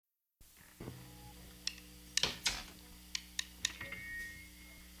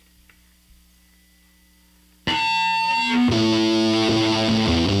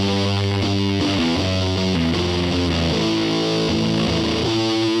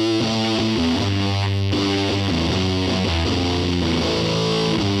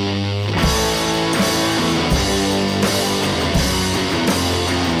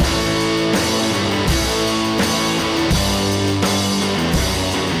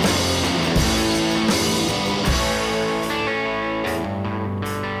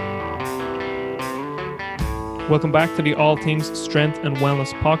Welcome back to the All Things Strength and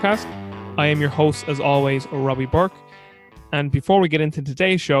Wellness podcast. I am your host, as always, Robbie Burke. And before we get into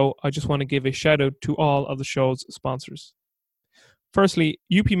today's show, I just want to give a shout out to all of the show's sponsors. Firstly,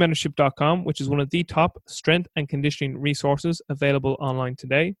 upmentorship.com, which is one of the top strength and conditioning resources available online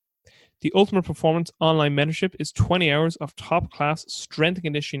today. The Ultimate Performance Online Mentorship is 20 hours of top-class strength and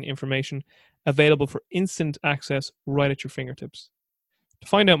conditioning information available for instant access right at your fingertips. To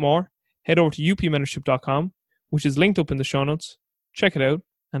find out more, head over to upmentorship.com, which is linked up in the show notes. Check it out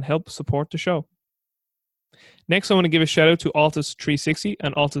and help support the show. Next, I want to give a shout out to Altus 360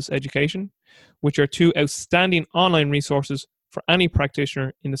 and Altus Education, which are two outstanding online resources for any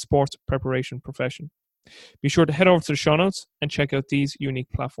practitioner in the sports preparation profession. Be sure to head over to the show notes and check out these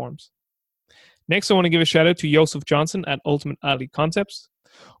unique platforms. Next, I want to give a shout out to Joseph Johnson at Ultimate Athlete Concepts.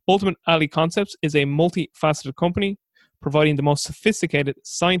 Ultimate Athlete Concepts is a multifaceted company providing the most sophisticated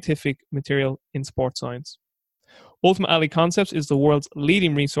scientific material in sports science. Ultimate Athlete Concepts is the world's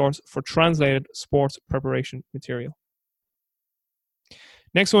leading resource for translated sports preparation material.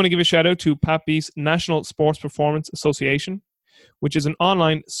 Next, I want to give a shout out to Pat Beef's National Sports Performance Association, which is an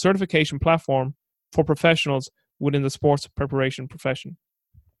online certification platform for professionals within the sports preparation profession.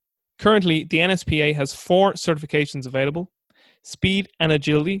 Currently, the NSPA has 4 certifications available: Speed and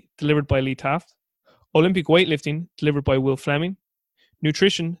Agility, delivered by Lee Taft; Olympic Weightlifting, delivered by Will Fleming;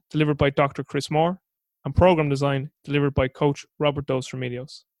 Nutrition, delivered by Dr. Chris Moore; and Program Design, delivered by Coach Robert Dos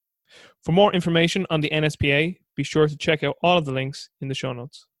Remedios. For more information on the NSPA, be sure to check out all of the links in the show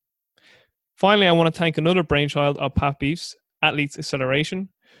notes. Finally, I want to thank another brainchild of Pat Beef's, Athletes Acceleration,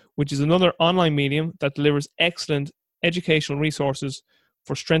 which is another online medium that delivers excellent educational resources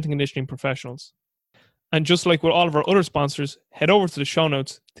for strength and conditioning professionals. And just like with all of our other sponsors, head over to the show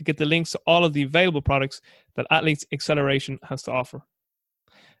notes to get the links to all of the available products that Athletes Acceleration has to offer.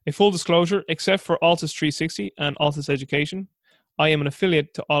 A full disclosure, except for Altus 360 and Altus Education, I am an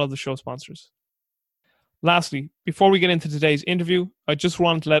affiliate to all of the show sponsors. Lastly, before we get into today's interview, I just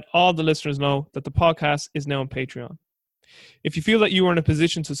wanted to let all the listeners know that the podcast is now on Patreon. If you feel that you are in a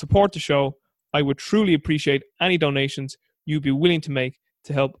position to support the show, I would truly appreciate any donations you'd be willing to make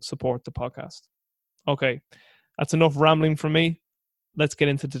to help support the podcast. Okay, that's enough rambling from me. Let's get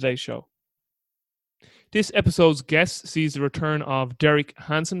into today's show. This episode's guest sees the return of Derek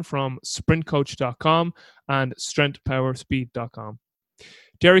Hansen from sprintcoach.com and strengthpowerspeed.com.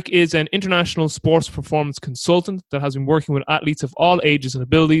 Derek is an international sports performance consultant that has been working with athletes of all ages and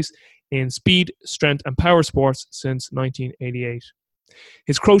abilities in speed, strength, and power sports since 1988.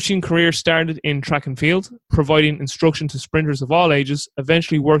 His coaching career started in track and field, providing instruction to sprinters of all ages,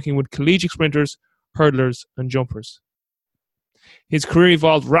 eventually working with collegiate sprinters, hurdlers, and jumpers. His career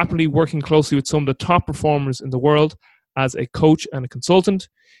evolved rapidly, working closely with some of the top performers in the world as a coach and a consultant,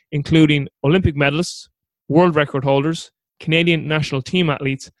 including Olympic medalists, world record holders, Canadian national team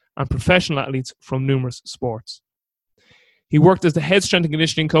athletes, and professional athletes from numerous sports. He worked as the head strength and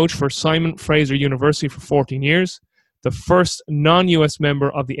conditioning coach for Simon Fraser University for 14 years, the first non-US member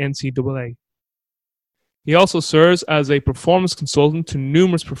of the NCAA. He also serves as a performance consultant to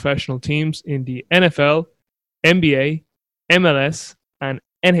numerous professional teams in the NFL, NBA, MLS, and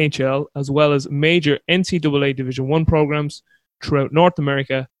NHL, as well as major NCAA Division I programs throughout North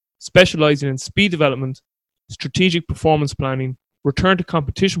America, specializing in speed development, strategic performance planning, return to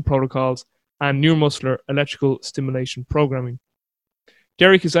competition protocols, and neuromuscular electrical stimulation programming.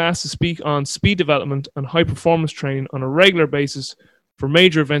 Derek is asked to speak on speed development and high performance training on a regular basis for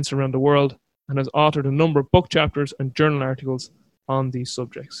major events around the world, and has authored a number of book chapters and journal articles on these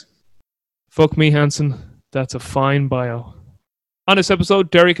subjects. Fuck me, Hansen. That's a fine bio. On this episode,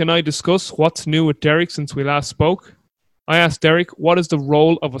 Derek and I discuss what's new with Derek since we last spoke. I asked Derek what is the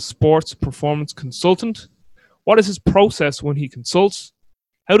role of a sports performance consultant? What is his process when he consults?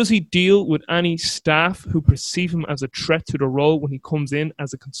 How does he deal with any staff who perceive him as a threat to the role when he comes in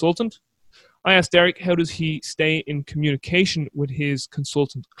as a consultant? I asked Derek how does he stay in communication with his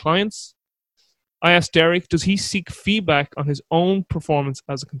consultant clients? I asked Derek, does he seek feedback on his own performance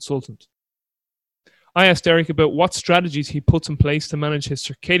as a consultant? I asked Derek about what strategies he puts in place to manage his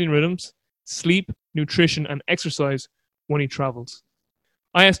circadian rhythms, sleep, nutrition, and exercise when he travels.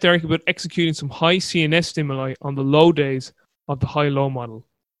 I asked Derek about executing some high CNS stimuli on the low days of the high-low model.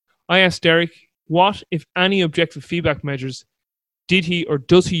 I asked Derek what, if any, objective feedback measures did he or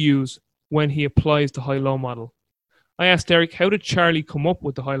does he use when he applies the high-low model. I asked Derek how did Charlie come up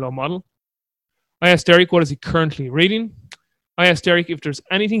with the high-low model. I asked Derek what is he currently reading. I asked Derek if there's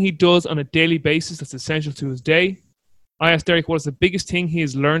anything he does on a daily basis that's essential to his day. I asked Derek what is the biggest thing he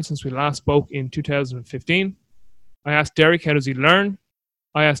has learned since we last spoke in 2015. I asked Derek how does he learn.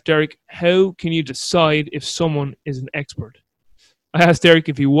 I asked Derek, how can you decide if someone is an expert? I asked Derek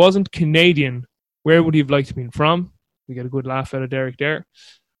if he wasn't Canadian, where would he have liked to be from? We get a good laugh out of Derek there.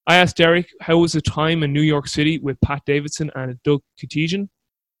 I asked Derek, how was the time in New York City with Pat Davidson and Doug Ketejian?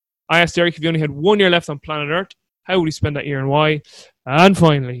 I asked Derek if he only had 1 year left on planet Earth, how would he spend that year and why? And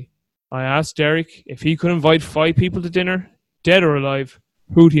finally, I asked Derek if he could invite 5 people to dinner, dead or alive,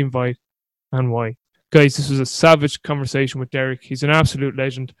 who'd he invite and why? Guys, this was a savage conversation with Derek. He's an absolute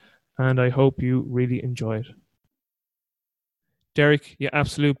legend, and I hope you really enjoy it. Derek, you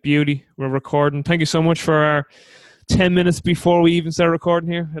absolute beauty. We're recording. Thank you so much for our 10 minutes before we even start recording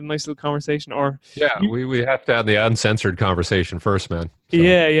here. Had a nice little conversation. We have to have the uncensored conversation first, man. So.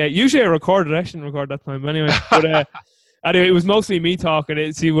 Yeah. Usually I recorded. I shouldn't record that time. But anyway, it was mostly me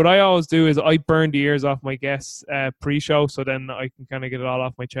talking. See, what I always do is I burn the ears off my guests pre-show, so then I can kind of get it all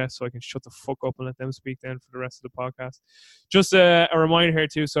off my chest, so I can shut the fuck up and let them speak then for the rest of the podcast. Just a reminder here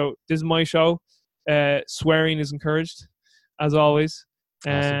too. So this is my show. Swearing is encouraged, as always.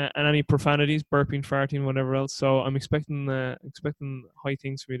 Awesome. And any profanities, burping, farting, whatever else. So I'm expecting high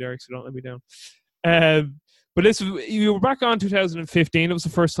things from you, Derek, so don't let me down. But you were back on 2015. It was the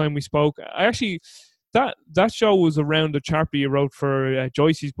first time we spoke. I actually, that show was around the chapter you wrote for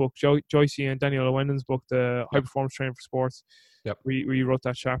Joyce's book, Joyce and Daniel Owendon's book, the High Performance Training for Sports. Yep. Where you wrote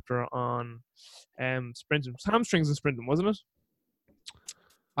that chapter on sprinting, hamstrings and sprinting, wasn't it?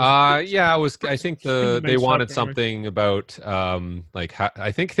 It was. I think they wanted something about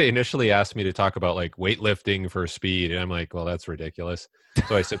I think they initially asked me to talk about like weightlifting for speed, and I'm like, well, that's ridiculous.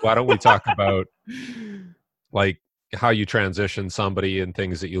 So I said, why don't we talk about like how you transition somebody and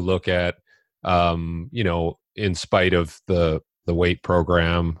things that you look at, in spite of the weight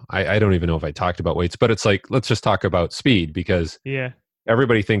program. I don't even know if I talked about weights, but it's like, let's just talk about speed, because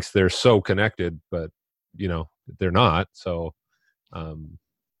everybody thinks they're so connected, but they're not. So.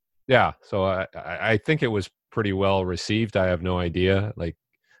 So I think it was pretty well received. I have no idea. Like,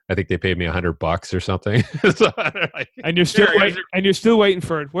 I think they paid me $100 or something. So, and you're still waiting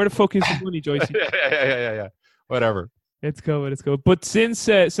for it. Where the fuck is the money, Joyce? Yeah. Whatever. It's cool. But since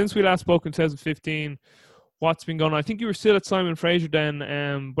we last spoke in 2015, what's been going on? I think you were still at Simon Fraser then.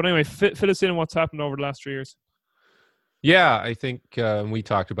 But anyway, fill us in on what's happened over the last 3 years. Yeah, I think we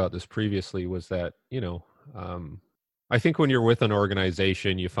talked about this previously. Was that I think when you're with an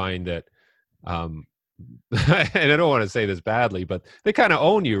organization, you find that, and I don't want to say this badly, but they kind of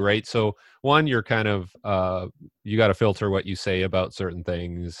own you, right? So one, you're kind of, you got to filter what you say about certain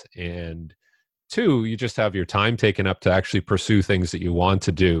things. And two, you just have your time taken up to actually pursue things that you want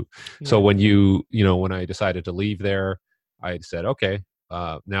to do. Yeah. So when when I decided to leave there, I said, okay,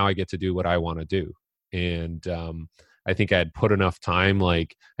 now I get to do what I want to do. And I think I had put enough time, I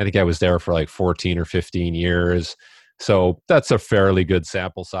think I was there for like 14 or 15 years. So that's a fairly good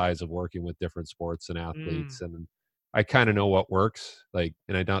sample size of working with different sports and athletes. And I kind of know what works. And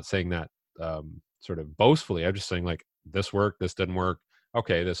I'm not saying that sort of boastfully. I'm just saying this worked, this didn't work.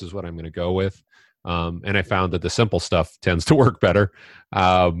 Okay, this is what I'm going to go with. And I found that the simple stuff tends to work better.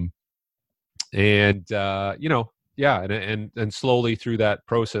 And slowly through that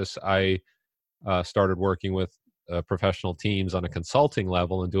process, I started working with professional teams on a consulting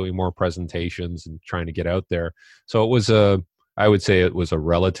level and doing more presentations and trying to get out there. So I would say it was a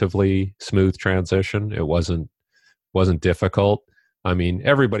relatively smooth transition. It wasn't difficult. I mean,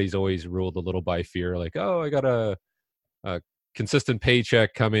 everybody's always ruled a little by fear, like, oh, I got a consistent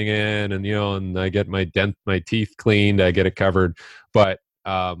paycheck coming in, and and I get my teeth cleaned, I get it covered. But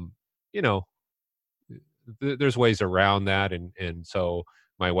there's ways around that, and so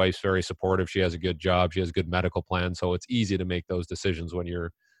my wife's very supportive. She has a good job. She has a good medical plan. So it's easy to make those decisions when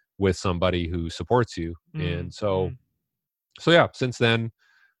you're with somebody who supports you. And so since then,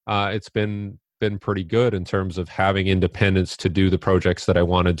 it's been pretty good in terms of having independence to do the projects that I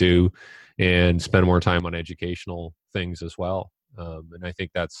want to do and spend more time on educational things as well. And I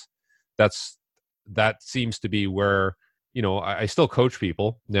think that seems to be where, I still coach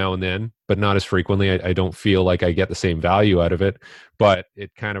people now and then, but not as frequently. I don't feel like I get the same value out of it, but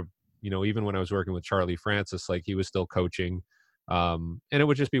it kind of, even when I was working with Charlie Francis, he was still coaching, and it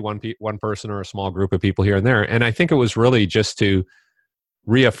would just be one person or a small group of people here and there. And I think it was really just to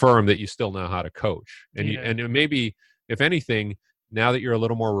reaffirm that you still know how to coach. And and maybe, if anything, now that you're a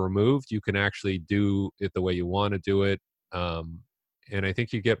little more removed, you can actually do it the way you want to do it. And I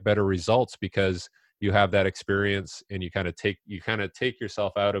think you get better results because you have that experience, and you kind of take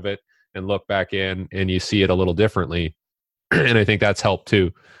yourself out of it and look back in, and you see it a little differently. And I think that's helped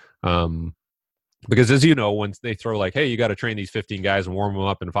too. Because as you know, once they throw like, hey, you got to train these 15 guys and warm them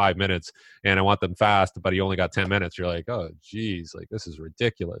up in 5 minutes, and I want them fast, but he only got 10 minutes, you're like, oh, geez, like this is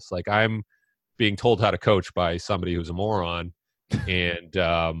ridiculous. Like I'm being told how to coach by somebody who's a moron,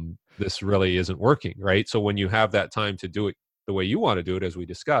 and this really isn't working, right? So when you have that time to do it the way you want to do it, as we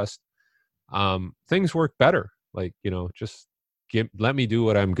discussed, things work better. Like, just let me do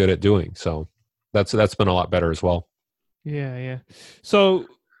what I'm good at doing. So that's been a lot better as well. Yeah. So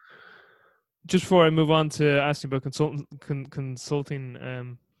just before I move on to asking about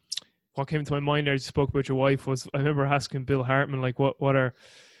consulting, what came to my mind there, you spoke about your wife, was I remember asking Bill Hartman, like, what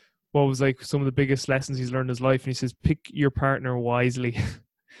was like some of the biggest lessons he's learned in his life, and he says, pick your partner wisely.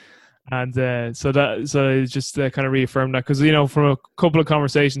 And so it just kind of reaffirmed that, because from a couple of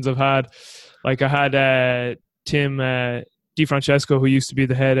conversations I've had, like I had Tim DeFrancesco, who used to be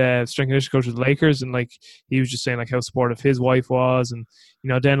the head strength and conditioning coach of the Lakers, and like he was just saying like how supportive his wife was, and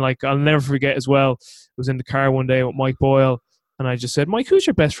then like I'll never forget as well, I was in the car one day with Mike Boyle, and I just said, Mike, who's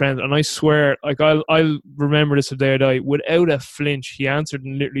your best friend? And I swear, like I'll remember this today or die, without a flinch, he answered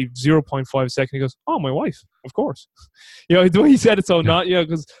in literally 0.5 seconds. He goes, oh, my wife, of course. The way he said it, so not,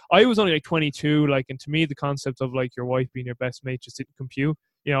 because I was only like 22, like, and to me the concept of like your wife being your best mate just didn't compute.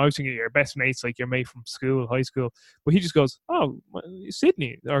 I was thinking your best mate's like your mate from school, high school. But he just goes, oh,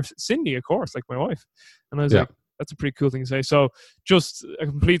 Cindy, of course, like my wife. And I was like, that's a pretty cool thing to say. So just a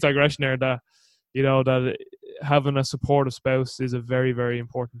complete digression there, that, that having a supportive spouse is a very, very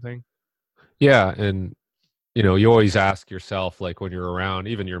important thing. Yeah. And, you always ask yourself, like when you're around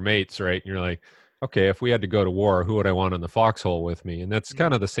even your mates, right? And you're like, okay, if we had to go to war, who would I want in the foxhole with me? And that's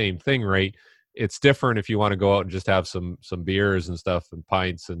kind of the same thing, right? It's different if you want to go out and just have some beers and stuff and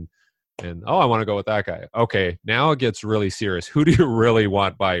pints and oh, I want to go with that guy. Okay, now it gets really serious. Who do you really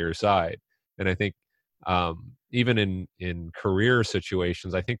want by your side? And I think even in career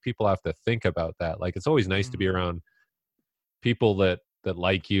situations, I think people have to think about that. Like it's always nice to be around people that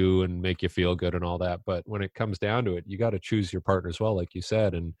like you and make you feel good and all that. But when it comes down to it, you got to choose your partner as well, like you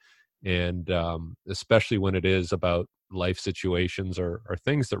said, and especially when it is about life situations or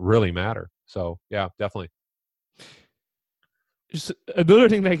things that really matter. So yeah, definitely. Just another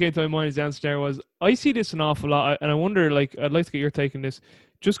thing that came to my mind as answer there was, I see this an awful lot, and I wonder, like, I'd like to get your take on this.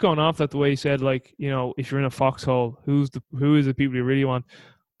 Just going off that, the way you said, like, if you're in a foxhole, who is the people you really want?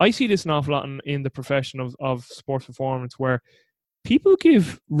 I see this an awful lot in the profession of sports performance, where people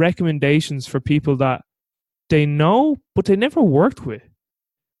give recommendations for people that they know but they never worked with,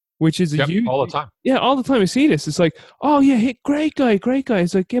 which is all the time. Yeah, all the time I see this. It's like, oh yeah, hey, great guy.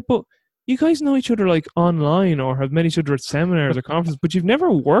 It's like, yeah, but you guys know each other like online or have met each other at seminars or conferences, but you've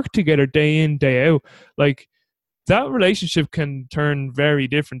never worked together day in, day out. Like that relationship can turn very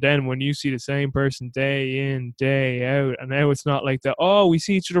different then when you see the same person day in, day out. And now it's not like that, oh, we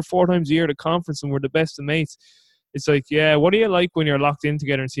see each other 4 times a year at a conference and we're the best of mates. It's like, yeah, what do you like when you're locked in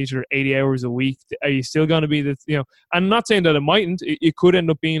together and see each other 80 hours a week? Are you still going to be the, I'm not saying that it mightn't. It could end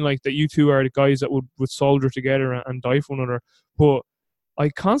up being like that you two are the guys that would soldier together and die for one another. But I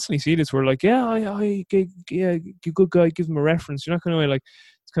constantly see this where like, a good guy, gives him a reference. You're not going to like,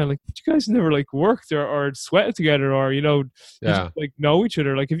 it's kind of like, but you guys never like worked or sweated together or, just, like know each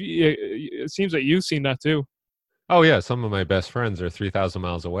other. Like it seems like you've seen that too. Oh yeah. Some of my best friends are 3,000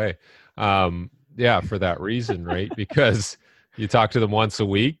 miles away. Yeah, for that reason, right? Because you talk to them once a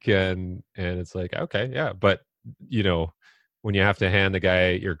week and it's like, okay, yeah. But, when you have to hand the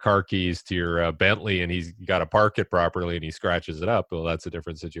guy your car keys to your Bentley and he's got to park it properly and he scratches it up, well, that's a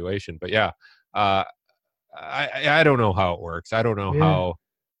different situation. But yeah, I don't know how it works. I don't know how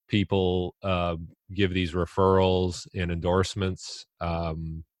people give these referrals and endorsements.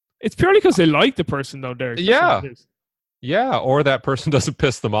 It's purely because they like the person, though, Derek. Yeah. Yeah, or that person doesn't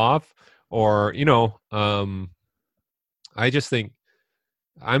piss them off. Or, I just think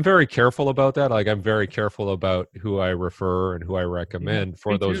I'm very careful about that. Like, I'm very careful about who I refer and who I recommend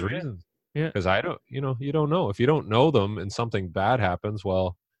for those reasons. Yeah. Because I don't, you don't know. If you don't know them and something bad happens,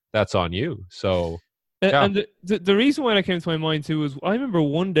 well, that's on you. So, yeah. And the reason why that came to my mind, too, is I remember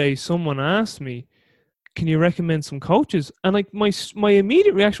one day someone asked me, can you recommend some coaches? And, like, my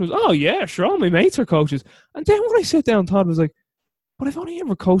immediate reaction was, oh, yeah, sure, all my mates are coaches. And then when I sat down and thought, I was like, but I've only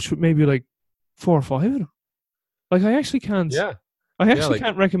ever coached with maybe like 4 or 5 of them. Like I actually can't. Yeah. I actually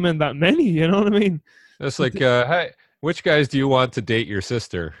can't recommend that many. You know what I mean? It's like, hey, which guys do you want to date your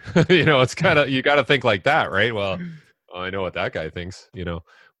sister? It's kind of, you got to think like that, right? Well, I know what that guy thinks.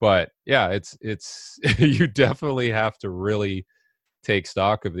 But yeah, it's you definitely have to really take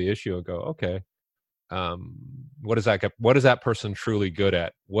stock of the issue and go, okay, what is that person truly good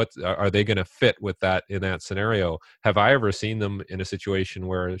at? What are they going to fit with that in that scenario? Have I ever seen them in a situation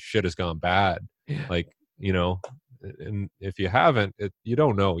where shit has gone bad? Yeah. Like, and if you haven't, you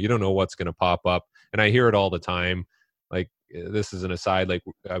don't know what's going to pop up. And I hear it all the time. Like, this is an aside. Like,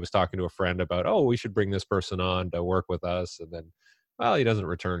 I was talking to a friend about, oh, we should bring this person on to work with us. And then, well, he doesn't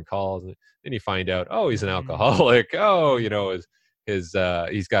return calls. And then you find out, oh, he's an alcoholic. Oh, his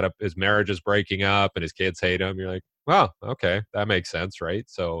his marriage is breaking up and his kids hate him. You're like, well, okay, that makes sense, right?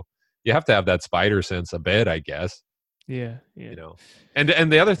 So you have to have that spider sense a bit, I guess. Yeah.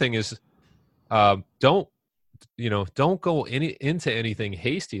 And the other thing is, don't go into anything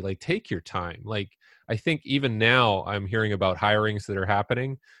hasty. Like, take your time. Like, I think even now I'm hearing about hirings that are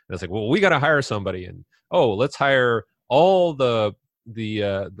happening, and it's like, well, we got to hire somebody, and let's hire all the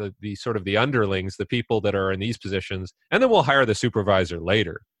sort of the underlings, the people that are in these positions, and then we'll hire the supervisor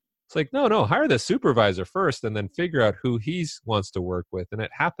later. It's like, no, hire the supervisor first and then figure out who he wants to work with. And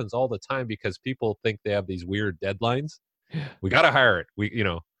it happens all the time because people think they have these weird deadlines. We got to hire it. No,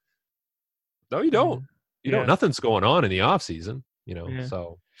 you don't. You don't. Nothing's going on in the off season,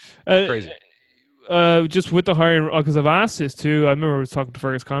 so crazy. Just with the hiring, because I've asked this too. I remember I was talking to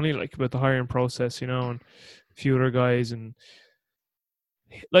Fergus Connolly about the hiring process, and a few other guys, and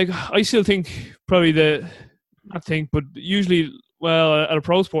like, I still think probably but usually, well, at a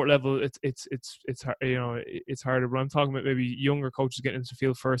pro sport level, it's harder. But I'm talking about maybe younger coaches getting into the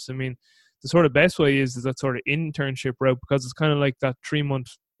field first. I mean, the sort of best way is that sort of internship route, because it's kind of like that 3-month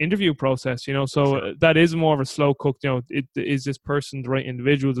interview process, so sure. That is more of a slow cook. Is this person the right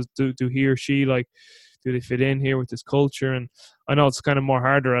individual? Do he or she, like, do they fit in here with this culture? And I know it's kind of more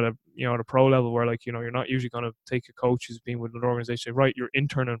harder at a pro level, where, like, you're not usually going to take a coach who's been with an organization, right? You're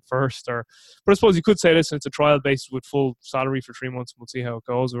interning first, but I suppose you could say, listen, it's a trial basis with full salary for 3 months. We'll see how it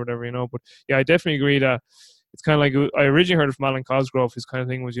goes or whatever, But yeah, I definitely agree that it's kind of like, I originally heard it from Alan Cosgrove. His kind of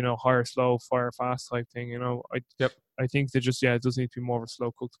thing was, hire slow, fire fast type thing. I think that it does need to be more of a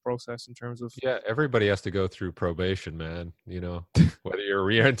slow cooked process in terms of. Yeah, everybody has to go through probation, man. Whether you're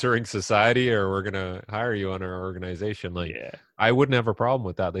re-entering society or we're gonna hire you on our organization. Like, I wouldn't have a problem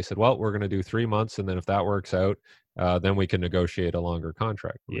with that. They said, well, we're gonna do 3 months, and then if that works out, then we can negotiate a longer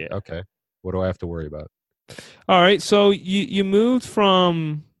contract. Like, okay, what do I have to worry about? All right, so you moved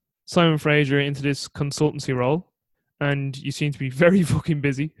from Simon Fraser into this consultancy role, and you seem to be very fucking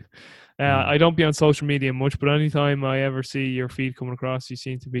busy. I don't be on social media much, but anytime I ever see your feed coming across, you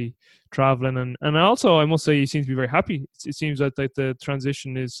seem to be traveling, and also I must say you seem to be very happy. It seems like the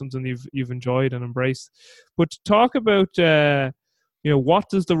transition is something you've enjoyed and embraced. But talk about what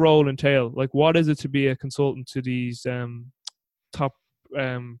does the role entail? Like, what is it to be a consultant to these top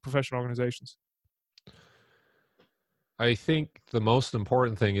professional organizations? I think the most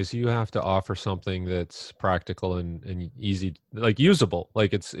important thing is you have to offer something that's practical and easy, like usable.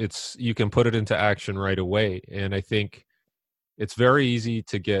 Like, it's you can put it into action right away. And I think it's very easy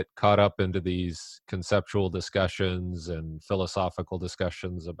to get caught up into these conceptual discussions and philosophical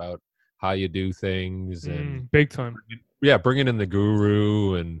discussions about how you do things, and big time. Yeah, bringing in the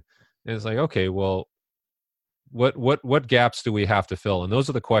guru, and it's like, okay, well, what gaps do we have to fill? And those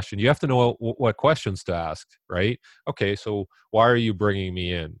are the questions. You have to know what questions to ask, right? Okay, so why are you bringing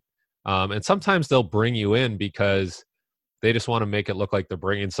me in? And sometimes they'll bring you in because they just want to make it look like they're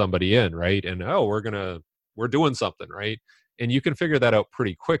bringing somebody in, right? And we're doing something, right? And you can figure that out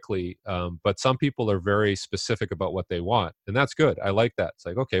pretty quickly. But some people are very specific about what they want, and that's good. I like that. It's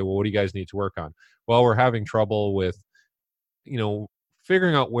like, okay, well, what do you guys need to work on? Well, we're having trouble with,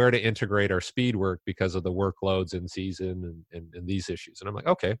 figuring out where to integrate our speed work because of the workloads in season and these issues. And I'm like,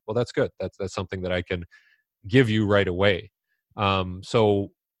 okay, well, that's good. That's something that I can give you right away.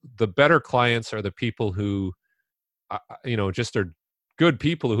 So the better clients are the people who, just are good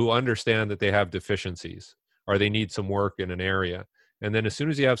people who understand that they have deficiencies or they need some work in an area. And then as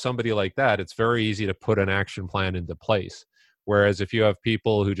soon as you have somebody like that, it's very easy to put an action plan into place. Whereas if you have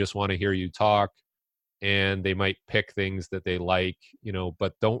people who just want to hear you talk, and they might pick things that they like,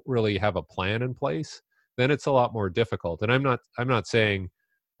 but don't really have a plan in place, then it's a lot more difficult. And I'm not saying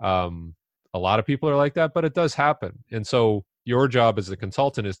a lot of people are like that, but it does happen. And so your job as a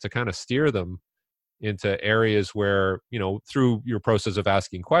consultant is to kind of steer them into areas where, through your process of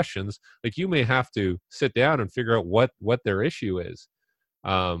asking questions, like, you may have to sit down and figure out what their issue is.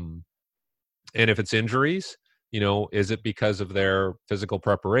 And if it's injuries, is it because of their physical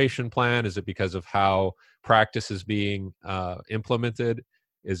preparation plan? Is it because of how practice is being implemented?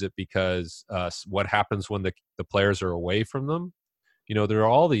 Is it because what happens when the players are away from them? There are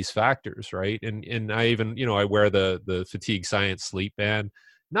all these factors, right? And I even, I wear the fatigue science sleep band,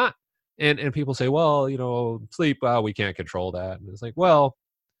 and people say, well, sleep, we can't control that. And it's like, well,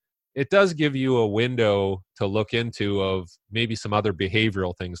 it does give you a window to look into of maybe some other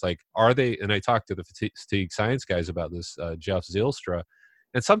behavioral things. Like, are they, and I talked to the fatigue science guys about this, Jeff Zielstra,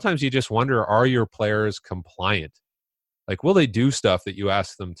 and sometimes you just wonder, are your players compliant? Like, will they do stuff that you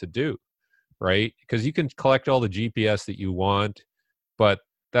ask them to do, right? Because you can collect all the GPS that you want, but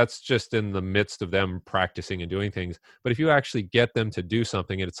that's just in the midst of them practicing and doing things. But if you actually get them to do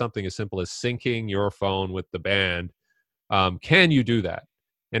something, and it's something as simple as syncing your phone with the band, can you do that?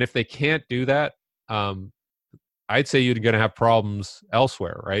 And if they can't do that, I'd say you're going to have problems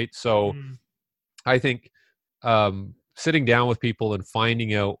elsewhere, right? So I think sitting down with people and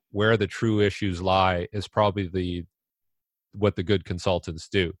finding out where the true issues lie is probably what the good consultants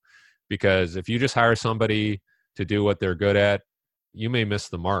do. Because if you just hire somebody to do what they're good at, you may miss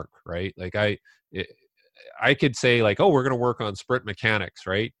the mark, right? Like I could say like, oh, we're going to work on sprint mechanics,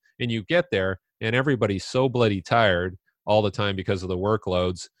 right? And you get there and everybody's so bloody tired all the time because of the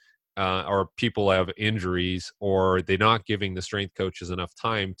workloads, or people have injuries, or they're not giving the strength coaches enough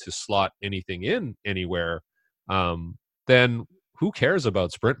time to slot anything in anywhere. Then who cares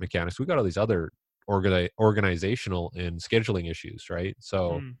about sprint mechanics? We got all these other organizational and scheduling issues, right?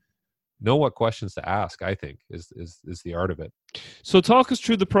 So know what questions to ask, I think, is the art of it. So talk us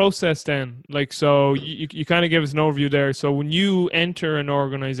through the process then. Like, so you kind of gave us an overview there. So when you enter an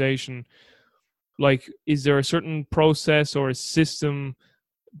organization, like, is there a certain process or a system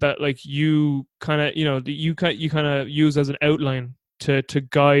that like you kind of, you kind of use as an outline to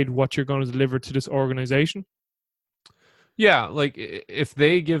guide what you're going to deliver to this organization? Yeah, like if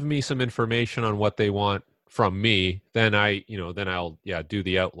they give me some information on what they want from me, then I'll do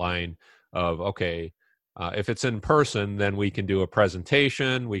the outline of, okay, if it's in person, then we can do a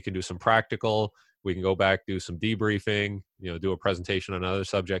presentation, we can do some practical, we can go back, do some debriefing, do a presentation on another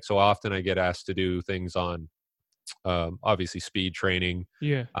subject. So often I get asked to do things on obviously speed training,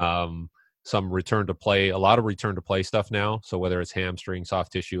 some return to play, a lot of return to play stuff now. So whether it's hamstring,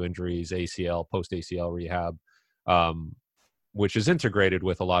 soft tissue injuries, ACL, post ACL rehab, which is integrated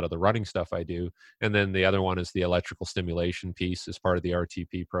with a lot of the running stuff I do. And then the other one is the electrical stimulation piece as part of the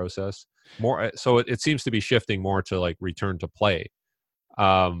RTP process. So it seems to be shifting more to like return to play.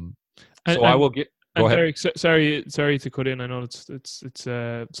 I will get. Go ahead. Sorry to cut in. I know it's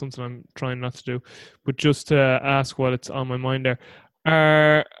something I'm trying not to do, but just to ask what it's on my mind there.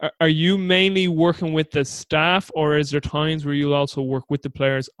 Are you mainly working with the staff, or is there times where you'll also work with the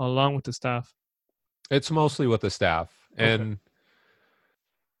players along with the staff? It's mostly with the staff. And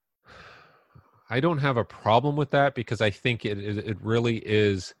I don't have a problem with that, because I think it really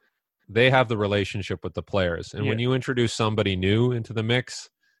is, they have the relationship with the players. And when you introduce somebody new into the mix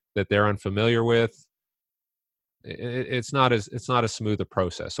that they're unfamiliar with, it's not as smooth a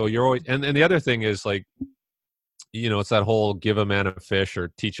process. So you're always, and the other thing is like, it's that whole give a man a fish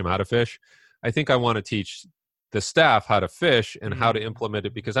or teach him how to fish. I think I want to teach the staff how to fish and how to implement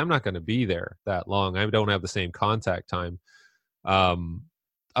it, because I'm not going to be there that long. I don't have the same contact time.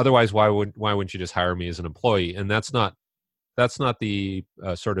 Otherwise, why wouldn't you just hire me as an employee? And that's not the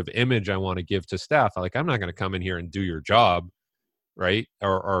sort of image I want to give to staff. Like, I'm not going to come in here and do your job, right?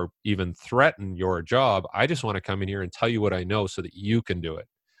 Or even threaten your job. I just want to come in here and tell you what I know so that you can do it.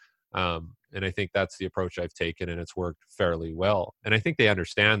 And I think that's the approach I've taken, and it's worked fairly well. And I think they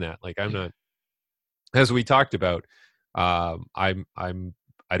understand that. Like, I'm not, as we talked about, I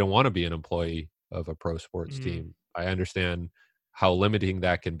don't want to be an employee of a pro sports team. I understand how limiting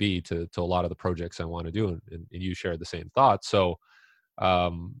that can be to a lot of the projects I want to do, and you share the same thoughts. So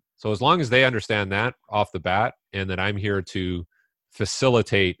as long as they understand that off the bat, and that I'm here to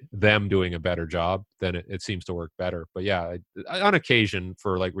facilitate them doing a better job, then it seems to work better. But yeah, on occasion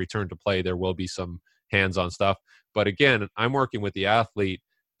for like return to play, there will be some hands-on stuff. But again, I'm working with the athlete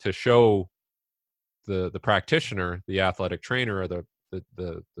to show the practitioner, the athletic trainer, or the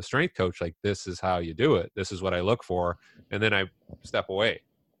strength coach, like, this is how you do it. This is what I look for. And then I step away.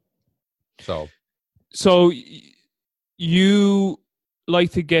 So you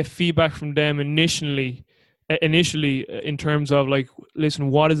like to get feedback from them initially in terms of like,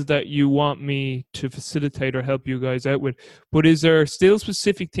 listen, what is it that you want me to facilitate or help you guys out with? But is there still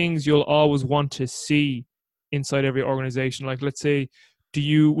specific things you'll always want to see inside every organization? Like, let's say,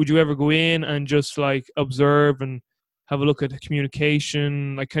 would you ever go in and just like observe and have a look at the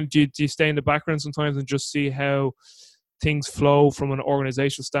communication? Like, do you stay in the background sometimes and just see how things flow from an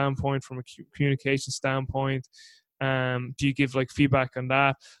organizational standpoint, from a communication standpoint? Do you give like feedback on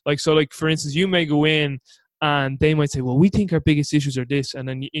that? Like, so like, for instance, you may go in and they might say, well, we think our biggest issues are this. And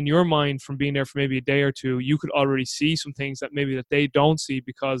then in your mind, from being there for maybe a day or two, you could already see some things that maybe that they don't see,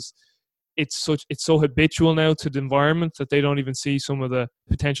 because it's so habitual now to the environment that they don't even see some of the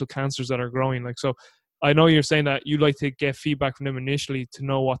potential cancers that are growing. Like, so I know you're saying that you like to get feedback from them initially to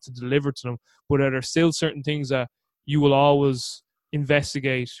know what to deliver to them, but are there still certain things that you will always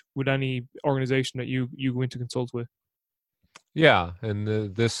investigate with any organization that you go into consult with? Yeah,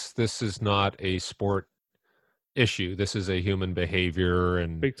 and this is not a sport issue. This is a human behavior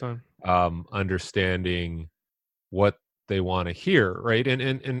and Big time. Understanding what they want to hear, right?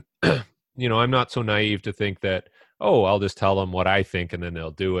 And you know, I'm not so naive to think that, oh, I'll just tell them what I think and then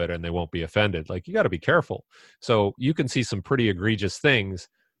they'll do it and they won't be offended. Like, you got to be careful. So you can see some pretty egregious things.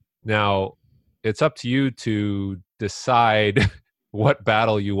 Now, it's up to you to decide what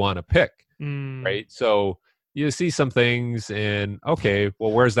battle you want to pick, right? So you see some things and, okay,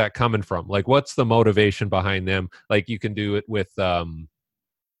 well, where's that coming from? Like, what's the motivation behind them? Like, you can do it with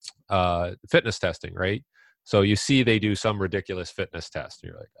fitness testing, right? So you see they do some ridiculous fitness test. And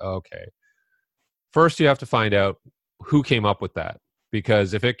you're like, okay. First, you have to find out who came up with that.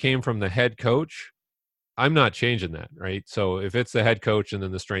 Because if it came from the head coach, I'm not changing that, right? So if it's the head coach and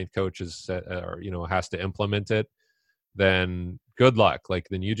then the strength coach is, has to implement it, then good luck. Like,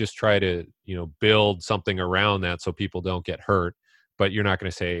 then you just try to, build something around that so people don't get hurt. But you're not going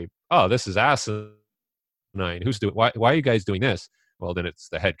to say, oh, this is asinine. Who's doing? Why are you guys doing this? Well, then it's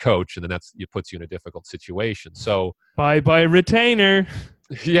the head coach, and then it puts you in a difficult situation. So bye retainer.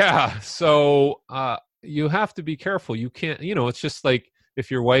 Yeah. So you have to be careful. You can't, it's just like if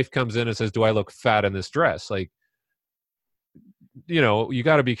your wife comes in and says, do I look fat in this dress? Like, you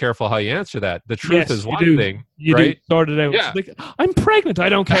got to be careful how you answer that. The truth is one thing, you right? Do sort it out. Yeah. Like, I'm pregnant. I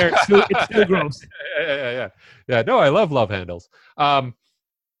don't care. It's still gross. Yeah. No, I love love handles.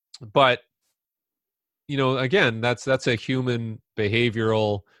 But again, that's a human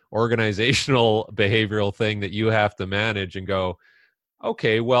behavioral, organizational behavioral thing that you have to manage and go,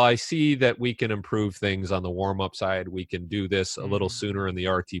 okay, well, I see that we can improve things on the warm-up side. We can do this a little sooner in the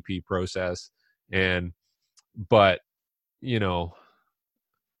RTP process. But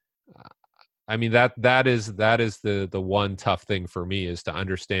I mean, that is the one tough thing for me, is to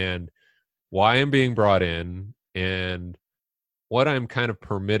understand why I'm being brought in and what I'm kind of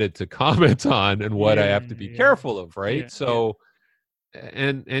permitted to comment on and what I have to be careful of, right? So,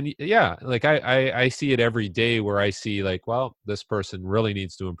 and like I see it every day where I see like, well, this person really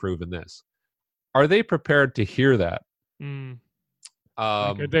needs to improve in this. Are they prepared to hear that? Like,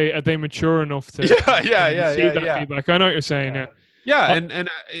 are they mature enough to see that feedback? I know what you're saying. Yeah, and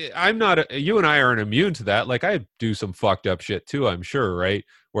I'm not. You and I aren't immune to that. Like, I do some fucked up shit too, I'm sure, right?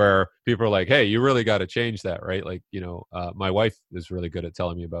 Where people are like, "Hey, you really got to change that," right? Like, my wife is really good at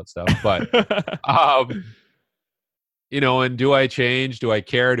telling me about stuff, but, and do I change? Do I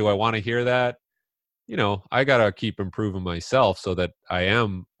care? Do I want to hear that? I gotta keep improving myself so that I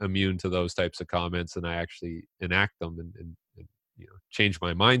am immune to those types of comments and I actually enact them and change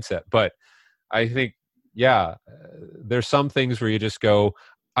my mindset. But I think, there's some things where you just go,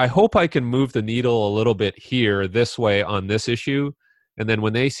 I hope I can move the needle a little bit here, this way, on this issue. And then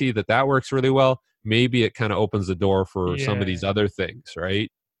when they see that works really well, maybe it kind of opens the door for some of these other things,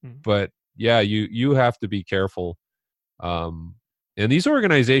 right? But you have to be careful. And these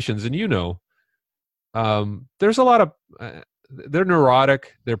organizations, and there's a lot of, they're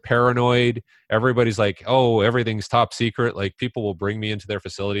neurotic, they're paranoid. Everybody's like, oh, everything's top secret. Like, people will bring me into their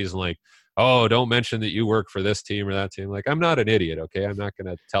facilities and like, oh, don't mention that you work for this team or that team. Like, I'm not an idiot, okay? I'm not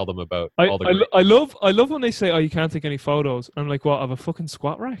going to tell them about all the. I love when they say, oh, you can't take any photos. I'm like, well, I have a fucking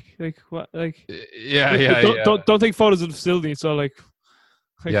squat rack. Like, what? Like, don't take photos of the facility. So like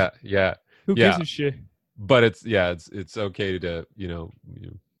yeah. Who gives a shit? But it's okay to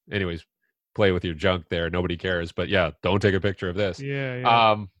anyways, play with your junk there. Nobody cares. But don't take a picture of this.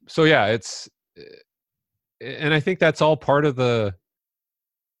 So it's, and I think that's all part of the.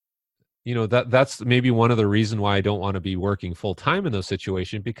 That's maybe one of the reasons why I don't want to be working full time in those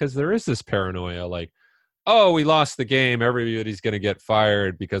situations, because there is this paranoia, like, oh, we lost the game, everybody's going to get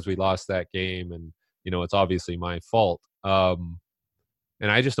fired because we lost that game, and it's obviously my fault. And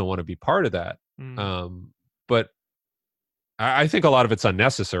I just don't want to be part of that. But I think a lot of it's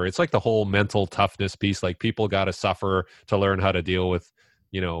unnecessary. It's like the whole mental toughness piece. Like, people got to suffer to learn how to deal with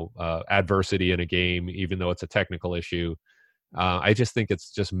adversity in a game, even though it's a technical issue. I just think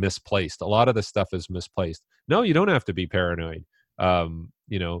it's just misplaced. A lot of this stuff is misplaced. No, you don't have to be paranoid. No,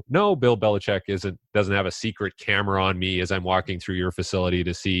 Bill Belichick doesn't have a secret camera on me as I'm walking through your facility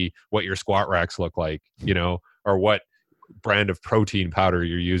to see what your squat racks look like, or what brand of protein powder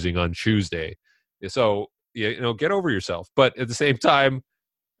you're using on Tuesday. So, get over yourself. But at the same time,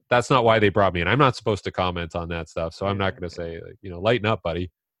 that's not why they brought me in. I'm not supposed to comment on that stuff. So I'm not going to say, lighten up,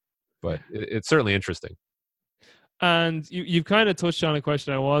 buddy. but it's certainly interesting. And you've kind of touched on a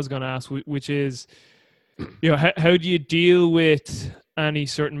question I was going to ask, which is, how do you deal with any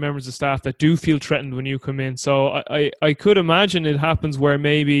certain members of staff that do feel threatened when you come in? So I could imagine it happens where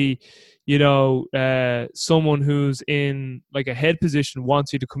maybe, someone who's in like a head position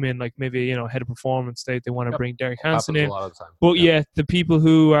wants you to come in, like maybe, head of performance, they want to bring Derek Hansen in. A lot of the time. But the people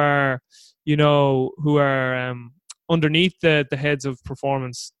who are, underneath the heads of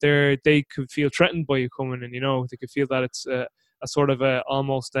performance, they could feel threatened by you coming in. They could feel that it's a sort of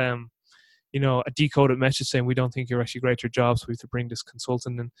almost a decoded message saying, we don't think you're actually great at your job, so we have to bring this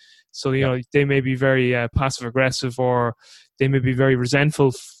consultant. And so they may be very passive aggressive, or they may be very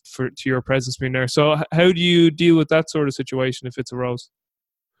resentful to your presence being there. So how do you deal with that sort of situation if it's arose?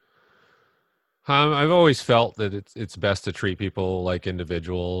 I've always felt that it's best to treat people like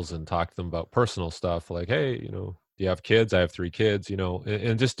individuals and talk to them about personal stuff, like, hey, do you have kids? I have 3 kids,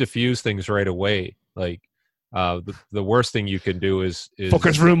 and just diffuse things right away. Like, the worst thing you can do is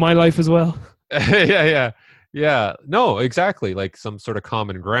fuckers ruin my life as well. Yeah. No, exactly. Like some sort of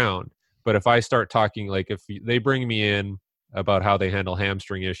common ground. But if I start talking, like if they bring me in about how they handle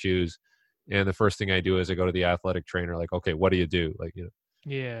hamstring issues, and the first thing I do is I go to the athletic trainer, like, okay, what do you do? Like,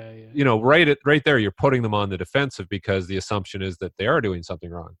 right there, you're putting them on the defensive because the assumption is that they are doing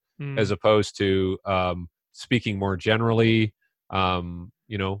something wrong, as opposed to speaking more generally.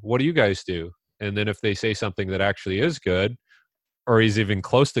 What do you guys do? And then if they say something that actually is good, or is even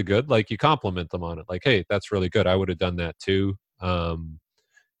close to good, like you compliment them on it. Like, hey, that's really good. I would have done that too. And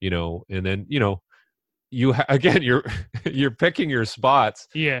then, again, you're picking your spots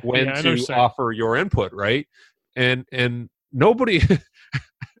when to offer your input. Right. And nobody,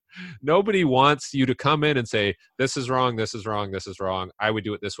 nobody wants you to come in and say, this is wrong. This is wrong. This is wrong. I would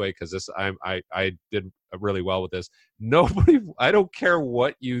do it this way, 'cause I did really well with this. Nobody, I don't care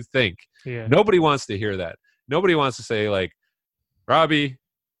what you think. Yeah. Nobody wants to hear that. Nobody wants to say, like, Robbie,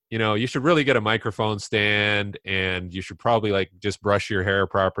 you should really get a microphone stand, and you should probably like just brush your hair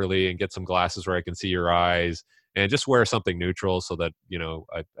properly and get some glasses where I can see your eyes, and just wear something neutral so that,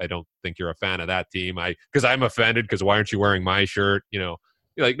 I don't think you're a fan of that team. Because I'm offended, because why aren't you wearing my shirt?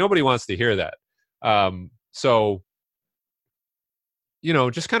 Like, nobody wants to hear that. So,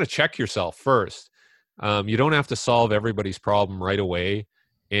 just kind of check yourself first. You don't have to solve everybody's problem right away.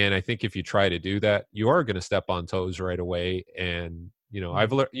 And I think if you try to do that, you are going to step on toes right away. And, you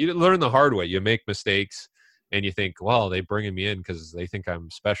learn the hard way. You make mistakes and you think, well, they bringing me in because they think I'm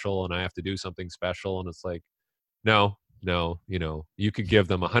special and I have to do something special. And it's like, no, you could give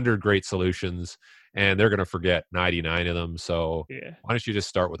them 100 great solutions and they're going to forget 99 of them. So why don't you just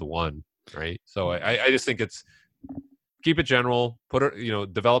start with 1, right? So I just think keep it general,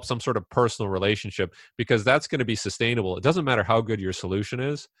 develop some sort of personal relationship, because that's going to be sustainable. It doesn't matter how good your solution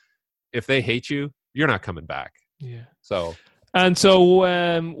is. If they hate you, you're not coming back. Yeah. So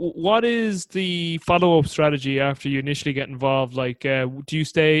what is the follow-up strategy after you initially get involved? Like, do you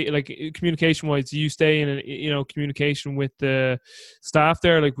stay, like, communication-wise, do you stay in communication with the staff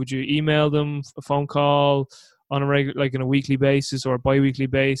there? Like, would you email them, a phone call on a regular, like, on a weekly basis or a bi-weekly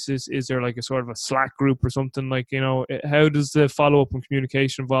basis? Is there like a sort of a Slack group or something? Like, how does the follow-up and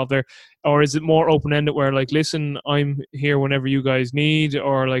communication involve there? Or is it more open-ended where, like, listen, I'm here whenever you guys need?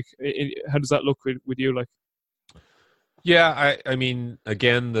 Or like, how does that look with you? Like, yeah, I mean,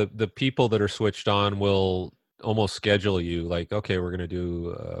 again, the people that are switched on will almost schedule you like, okay, we're going to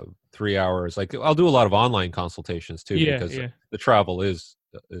do 3 hours. Like, I'll do a lot of online consultations too, because the travel is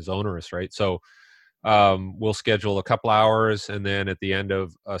onerous, right? So we'll schedule a couple hours, and then at the end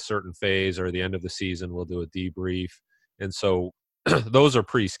of a certain phase or the end of the season, we'll do a debrief. And so those are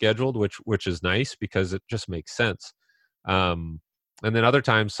pre-scheduled, which is nice because it just makes sense. And then other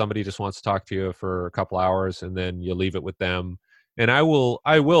times somebody just wants to talk to you for a couple hours, and then you leave it with them. And I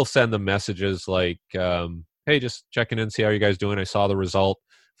will send them messages like, hey, just checking in, see how you guys doing. I saw the result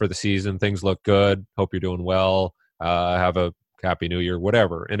for the season. Things look good. Hope you're doing well. Have a happy new year,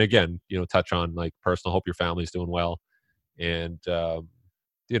 whatever. And again, touch on like personal, hope your family's doing well. And,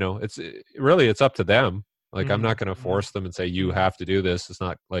 it's up to them. Like, I'm not going to force them and say, you have to do this. It's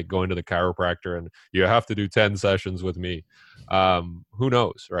not like going to the chiropractor and you have to do 10 sessions with me. Who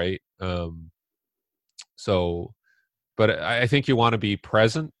knows, right? But I think you want to be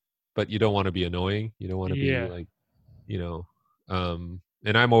present, but you don't want to be annoying. You don't want to be like,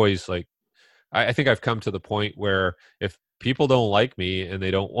 and I'm always like, I think I've come to the point where if people don't like me and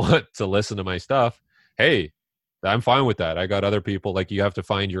they don't want to listen to my stuff, hey, I'm fine with that. I got other people. Like, you have to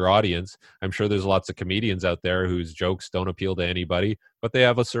find your audience. I'm sure there's lots of comedians out there whose jokes don't appeal to anybody, but they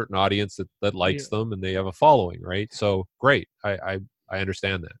have a certain audience that likes them, and they have a following, right? So great. I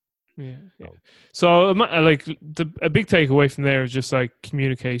understand that. Yeah, yeah. So, So, like, a big takeaway from there is just like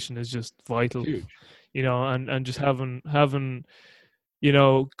communication is just vital, huge. and just having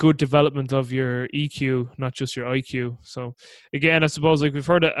good development of your EQ, not just your IQ. So, again, I suppose like we've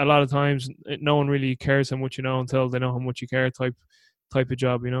heard it a lot of times, no one really cares how much you know until they know how much you care. Type of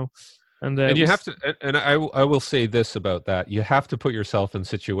job, and And you have to, and I will say this about that: you have to put yourself in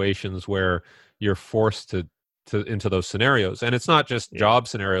situations where you're forced to into those scenarios, and it's not just yeah, job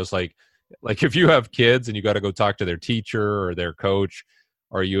scenarios. Like if you have kids and you got to go talk to their teacher or their coach,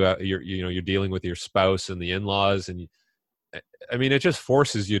 or you're dealing with your spouse and the in-laws, and I mean, it just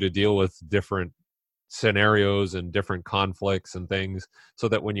forces you to deal with different scenarios and different conflicts and things, so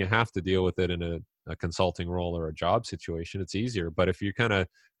that when you have to deal with it in a consulting role or a job situation, it's easier. But if you kind of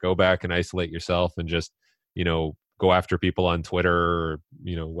go back and isolate yourself and just go after people on Twitter or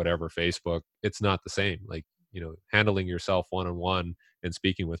whatever, Facebook, it's not the same. Like, handling yourself one-on-one and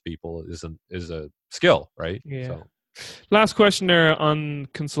speaking with people is a skill, right? yeah. So Last question there on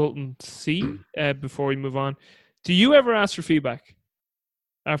consultancy before we move on. Do you ever ask for feedback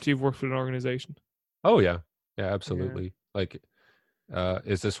after you've worked with an organization? oh yeah, Yeah, absolutely. Like,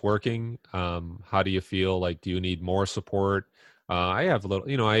 is this working? How do you feel? Like, do you need more support? I have a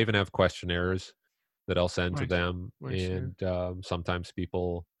little, I even have questionnaires that I'll send to nice, them, nice. Yeah. and sometimes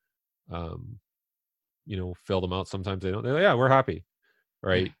people, um, fill them out. Sometimes they don't. They're like, yeah, we're happy, Yeah.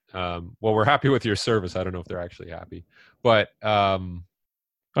 right? Well, we're happy with your service. I don't know if they're actually happy, but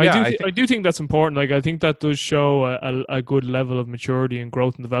I yeah, do. I think, I do think that's important. Like, I think that does show a good level of maturity and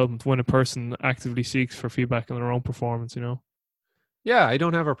growth and development when a person actively seeks for feedback on their own performance. yeah, I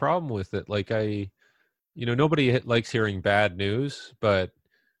don't have a problem with it. Like, nobody likes hearing bad news, but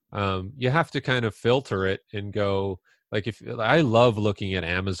you have to kind of filter it and go, like, if I love looking at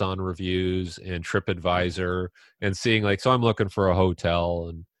Amazon reviews and TripAdvisor and seeing, like, so I'm looking for a hotel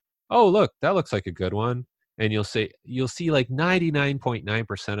and, oh, look, that looks like a good one. And you'll see like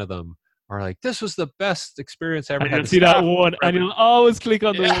 99.9% of them are like, this was the best experience I ever And had. you'll The see that staff one, were and friendly. you'll always click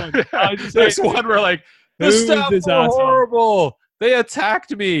on the Yeah. one. I just say, There's one where, like, the who is staff this were asshole? horrible. They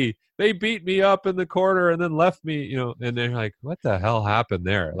attacked me. They beat me up in the corner and then left me, and they're like, what the hell happened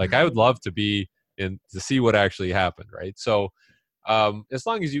there? Like, I would love to be in to see what actually happened, right? So, as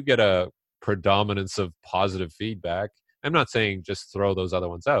long as you get a predominance of positive feedback, I'm not saying just throw those other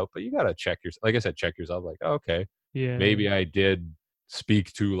ones out, but you got to check like I said, check yourself. Like, oh, okay, Yeah, maybe I did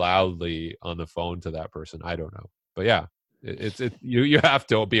speak too loudly on the phone to that person. I don't know, but yeah, you have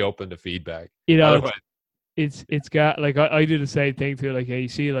to be open to feedback. you know, Otherwise, it's got like I do the same thing too. Like, yeah, you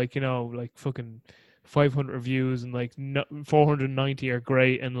see, like like fucking 500 reviews and like 490 are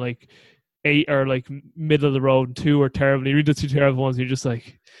great, and like 8 are like middle of the road, and 2 are terrible. You read the 2 terrible ones, you're just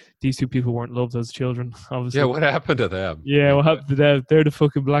like, these 2 people weren't loved as children, yeah, obviously. what happened to them? Yeah, what happened to them? They're the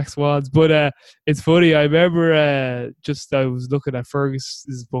fucking black swans. But it's funny. I remember just I was looking at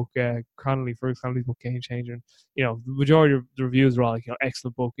Fergus's book, Fergus Connolly's book, Game Changer. And, the majority of the reviews were all like,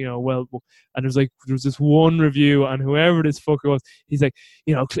 excellent book, well book. And there was this one review, and whoever this fucker was, he's like,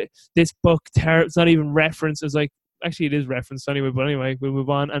 this book, it's not even referenced. It's like, actually, it is referenced anyway. But anyway, we'll move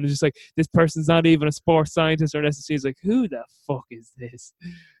on. And it's just like, this person's not even a sports scientist or an SSC. It's like, who the fuck is this?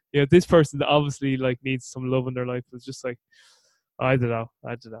 This person that obviously like needs some love in their life was just like, I don't know.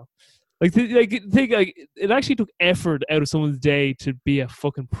 Like, think like it actually took effort out of someone's day to be a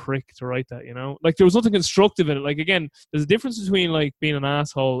fucking prick to write that. Like, there was nothing constructive in it. Like, again, there's a difference between like being an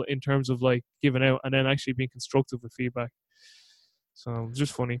asshole in terms of like giving out and then actually being constructive with feedback. So it's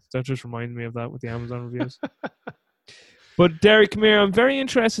just funny. That just reminded me of that with the Amazon reviews. But Derek, come here. I'm very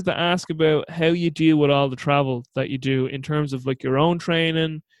interested to ask about how you deal with all the travel that you do in terms of like your own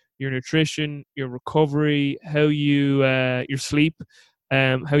training, your nutrition, your recovery, how you your sleep,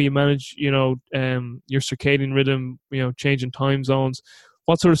 how you manage, your circadian rhythm, changing time zones.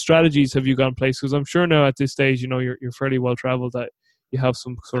 What sort of strategies have you got in place? Because I'm sure now at this stage, you're fairly well traveled, that you have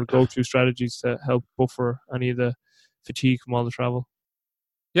some sort of go-to strategies to help buffer any of the fatigue from all the travel.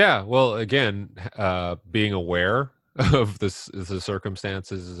 Yeah, well, again, being aware of the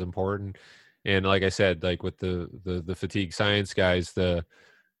circumstances is important, and like I said, like with the fatigue science guys, the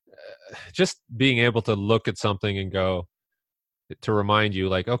just being able to look at something and go, to remind you,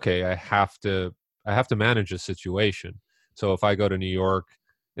 like, okay, I have to manage a situation. So if I go to New York,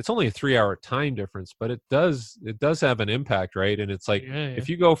 it's only a 3-hour time difference, but it does have an impact, right? And it's like, Yeah, yeah. if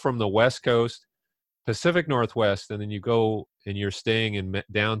you go from the West Coast, Pacific Northwest, and then you go and you're staying in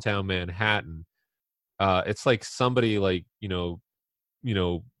downtown Manhattan, it's like somebody, like, you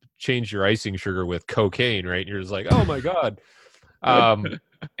know change your icing sugar with cocaine, right? And you're just like, oh my god.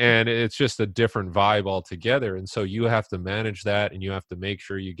 and it's just a different vibe altogether. And so you have to manage that, and you have to make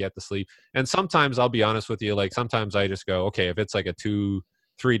sure you get the sleep. And sometimes, I'll be honest with you, like sometimes I just go, okay, if it's like a 2-3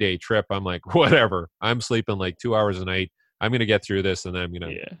 day trip, I'm like, whatever, I'm sleeping like 2 hours a night. I'm going to get through this, and then I'm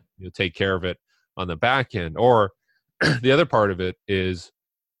going to take care of it on the back end. Or the other part of it is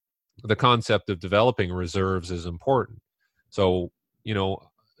the concept of developing reserves is important. So,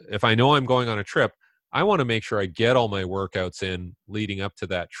 if I know I'm going on a trip, I want to make sure I get all my workouts in leading up to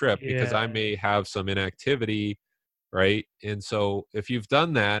that trip, because I may have some inactivity, right? And so if you've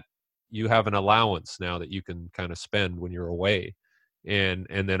done that, you have an allowance now that you can kind of spend when you're away. And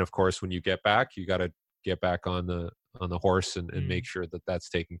then of course, when you get back, you got to get back on the horse and make sure that that's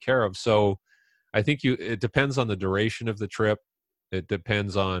taken care of. So I think it depends on the duration of the trip. It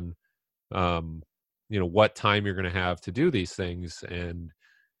depends on, what time you're going to have to do these things. And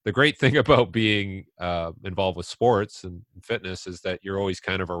the great thing about being involved with sports and fitness is that you're always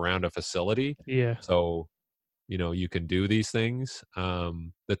kind of around a facility. Yeah. So, you can do these things.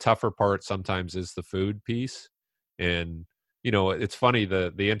 The tougher part sometimes is the food piece. And, it's funny,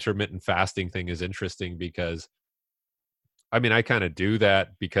 the intermittent fasting thing is interesting because, I kind of do that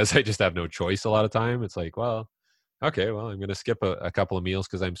because I just have no choice a lot of time. It's like, well, okay, well, I'm going to skip a couple of meals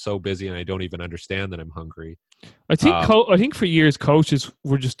because I'm so busy and I don't even understand that I'm hungry. I think for years coaches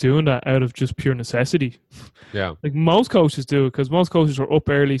were just doing that out of just pure necessity. Yeah. Like most coaches do it, because most coaches are up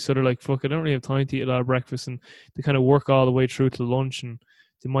early, so they're like, fuck, I don't really have time to eat a lot of breakfast, and they kind of work all the way through to lunch, and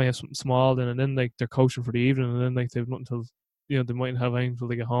they might have something small then, and then like they're coaching for the evening, and then like they've nothing until, they mightn't have anything until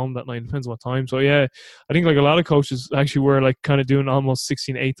they get home that night. Depends on what time. So yeah, I think like a lot of coaches actually were like kind of doing almost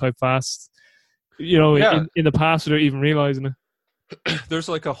 16-8 type fasts, in the past without even realizing it. There's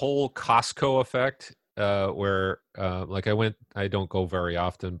like a whole Costco effect where like I don't go very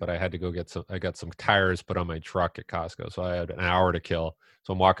often, but I had to go I got some tires put on my truck at Costco. So I had an hour to kill.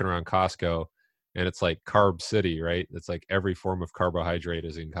 So I'm walking around Costco, and it's like Carb City, right? It's like every form of carbohydrate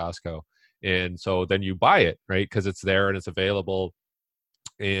is in Costco. And so then you buy it, right? Because it's there and it's available.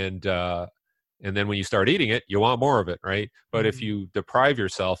 And then when you start eating it, you want more of it, right? But if you deprive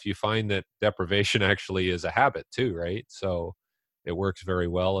yourself, you find that deprivation actually is a habit too, right? So it works very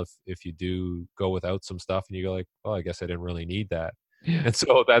well if you do go without some stuff and you go like, well, I guess I didn't really need that. Yeah. And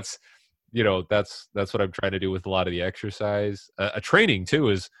so that's what I'm trying to do with a lot of the exercise. A training too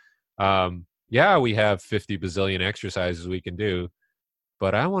is, we have 50 bazillion exercises we can do,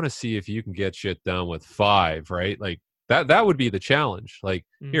 but I want to see if you can get shit done with 5, right? Like, that would be the challenge. Like,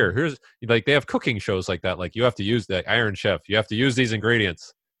 here's like, they have cooking shows like that. Like, you have to use the Iron Chef. You have to use these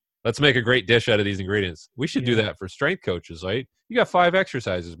ingredients. Let's make a great dish out of these ingredients. We should do that for strength coaches, right? You got 5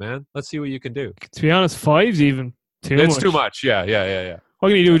 exercises, man. Let's see what you can do. To be honest, 5's even too much. It's too much. Yeah. What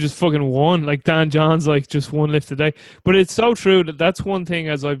can you do with just fucking 1? Like Dan John's like just 1 lift a day. But it's so true that's one thing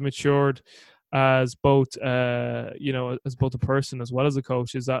as I've matured as both as both a person as well as a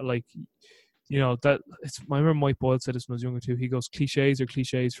coach, is that like, that I remember Mike Boyle said this when I was younger too. He goes, cliches are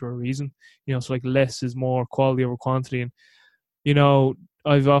cliches for a reason. So like less is more, quality over quantity. And,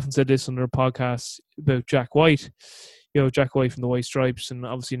 I've often said this on their podcast about Jack White, Jack White from the White Stripes. And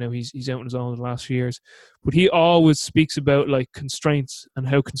obviously now he's out on his own in the last few years. But he always speaks about like constraints and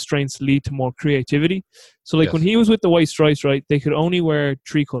how constraints lead to more creativity. So like when he was with the White Stripes, right, they could only wear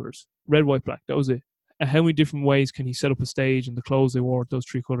 3 colors, red, white, black. That was it. And how many different ways can he set up a stage and the clothes they wore, those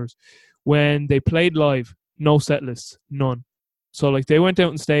 3 colors? When they played live, no set lists, none. So like they went out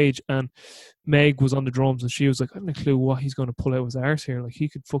on stage and Meg was on the drums and she was like, I have no clue what he's going to pull out of his arse here. Like he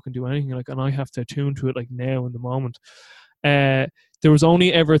could fucking do anything. Like, and I have to attune to it like now in the moment. There was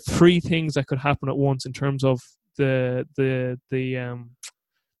only ever 3 things that could happen at once in terms of the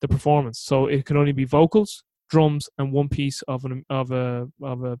performance. So it could only be vocals, drums, and one piece of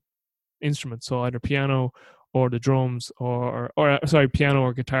a instrument. So either piano or the drums or piano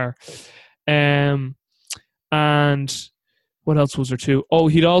or guitar. And what else was there too? Oh,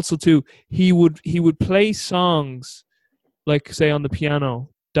 he'd also too, he would play songs like say on the piano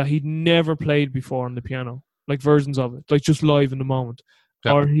that he'd never played before on the piano, like versions of it, like just live in the moment.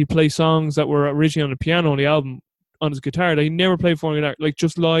 Yeah. Or he'd play songs that were originally on the piano on the album on his guitar that he never played before on the guitar, like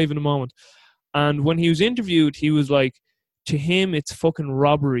just live in the moment. And when he was interviewed, he was like, to him, it's fucking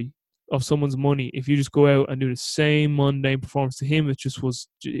robbery of someone's money if you just go out and do the same mundane performance. To him, it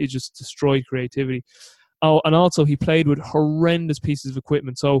just destroyed creativity. Oh, and also he played with horrendous pieces of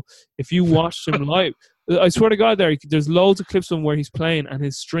equipment. So if you watched him live, I swear to God, there's loads of clips of him where he's playing and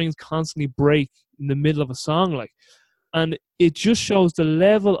his strings constantly break in the middle of a song, like, and it just shows the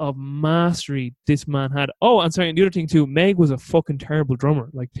level of mastery this man had. Oh, and sorry, and the other thing too, Meg was a fucking terrible drummer,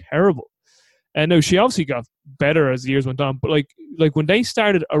 like terrible. And no, she obviously got better as the years went on, but like like when they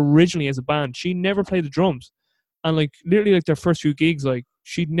started originally as a band, she never played the drums, and like literally like their first few gigs, like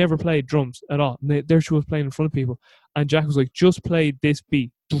she'd never played drums at all. And there she was playing in front of people, and Jack was like, just play this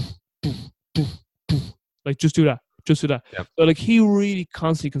beat, like just do that. Just do that. Yep. So like he really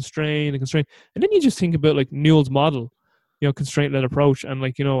constantly constrained. And then you just think about like Newell's model, constraint-led approach, and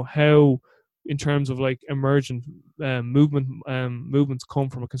like, how in terms of like emergent movements come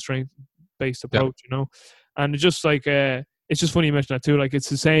from a constraint-based approach, and it's just like it's just funny you mention that too. Like it's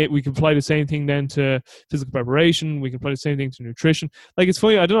the same. We can apply the same thing then to physical preparation. We can apply the same thing to nutrition. Like it's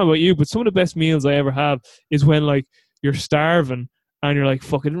funny. I don't know about you, but some of the best meals I ever have is when like you're starving and you're like,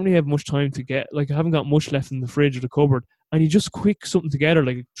 fuck, I don't really have much time to get, like, I haven't got much left in the fridge or the cupboard. And you just quick something together,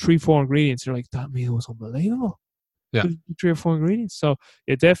 like 3-4 ingredients. You're like, that meal was unbelievable. Yeah. 3 or 4 ingredients. So,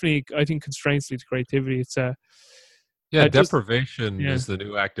 yeah, definitely, I think constraints lead to creativity. It's deprivation is the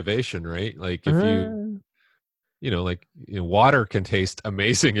new activation, right? Like if water can taste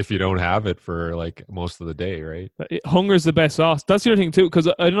amazing if you don't have it for like most of the day, right? Hunger's the best sauce. That's the other thing too, because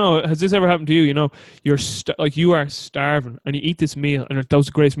I don't know, has this ever happened to you? You're you are starving and you eat this meal and that was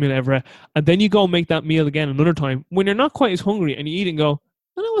the greatest meal ever, and then you go and make that meal again another time when you're not quite as hungry, and you eat and go,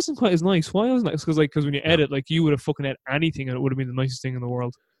 "Oh, that wasn't quite as nice. Why wasn't it?" Because when you edit, like you would have fucking ate anything and it would have been the nicest thing in the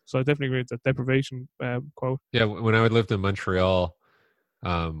world. So I definitely agree with that deprivation quote. Yeah, when I lived in Montreal,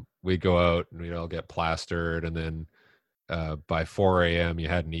 we'd go out and we'd all get plastered, and then by 4 a.m. you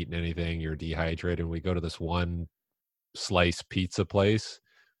hadn't eaten anything, you're dehydrated, and we go to this one slice pizza place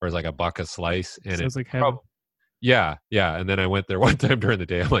where it's like a buck a slice, and Sounds like heaven. Yeah. And then I went there one time during the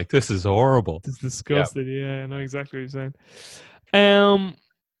day. I'm like, this is horrible. It's disgusting. Yeah, I know exactly what you're saying.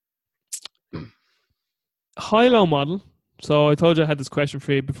 High-low model. So I told you I had this question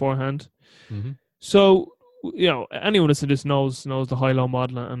for you beforehand. Mm-hmm. So, anyone listening to this knows the high-low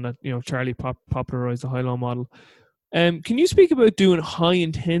model, and that, Charlie popularized the high-low model. Can you speak about doing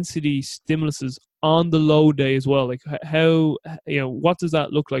high-intensity stimuluses on the low day as well? Like how, what does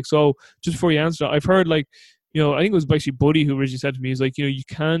that look like? So just before you answer that, I've heard like, I think it was actually Buddy who originally said to me, he's like, you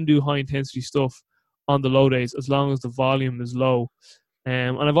can do high-intensity stuff on the low days as long as the volume is low.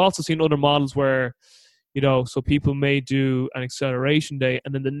 And I've also seen other models where, so people may do an acceleration day,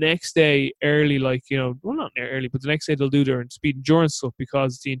 and then the next day early, like, well, not early, but the next day they'll do their speed endurance stuff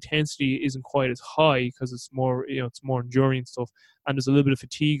because the intensity isn't quite as high because it's more, it's more enduring stuff, and there's a little bit of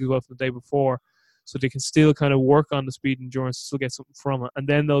fatigue as well from the day before, so they can still kind of work on the speed endurance, still get something from it, and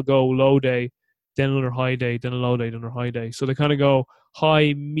then they'll go low day, then another high day, then a low day, then another high day. So they kind of go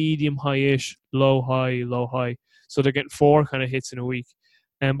high, medium, high-ish, low, high, low, high. So they're getting 4 kind of hits in a week.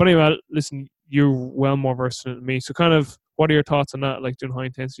 But anyway, listen, you're well more versed than me. So kind of, what are your thoughts on that, like doing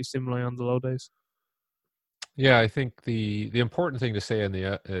high-intensity stimuli on the low days? Yeah, I think the important thing to say at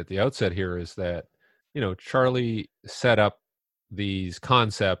the outset here is that, Charlie set up these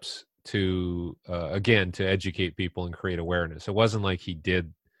concepts to, again, to educate people and create awareness. It wasn't like he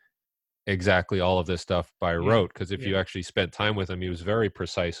did exactly all of this stuff by rote, because if you actually spent time with him, he was very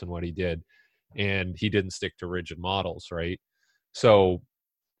precise in what he did, and he didn't stick to rigid models, right? So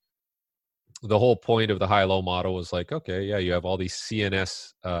the whole point of the high-low model was like, okay, yeah, you have all these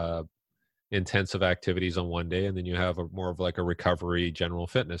CNS intensive activities on one day, and then you have more of like a recovery general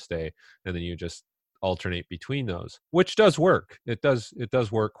fitness day, and then you just alternate between those, which does work. It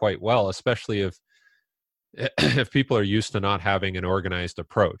does work quite well, especially if people are used to not having an organized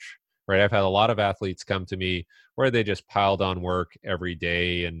approach, right? I've had a lot of athletes come to me where they just piled on work every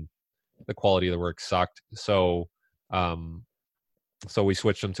day and the quality of the work sucked. So we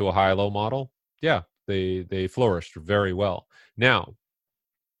switched them to a high-low model. Yeah, they flourished very well. Now,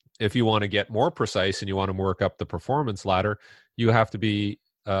 if you want to get more precise and you want to work up the performance ladder, you have to be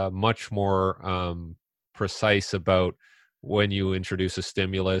much more precise about when you introduce a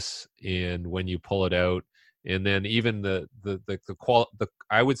stimulus and when you pull it out, and then even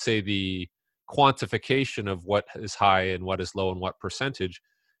I would say the quantification of what is high and what is low and what percentage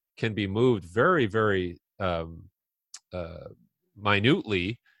can be moved very, very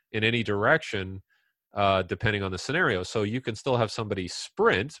minutely in any direction, depending on the scenario. So you can still have somebody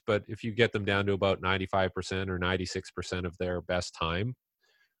sprint, but if you get them down to about 95% or 96% of their best time,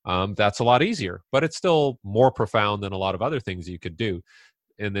 that's a lot easier, but it's still more profound than a lot of other things you could do.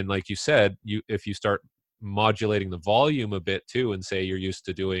 And then, like you said, if you start modulating the volume a bit too, and say you're used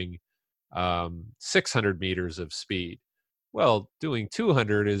to doing 600 meters of speed, well, doing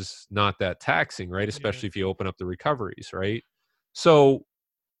 200 is not that taxing, right? Especially if you open up the recoveries, right? So,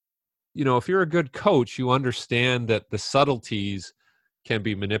 if you're a good coach, you understand that the subtleties can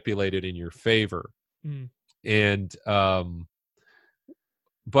be manipulated in your favor. And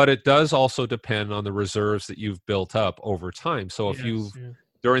but it does also depend on the reserves that you've built up over time. So if you've,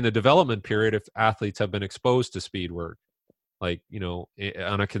 during the development period, if athletes have been exposed to speed work, like,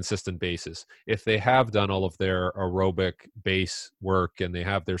 on a consistent basis, if they have done all of their aerobic base work and they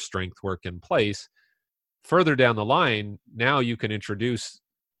have their strength work in place, further down the line, now you can introduce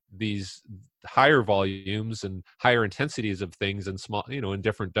these higher volumes and higher intensities of things in small, in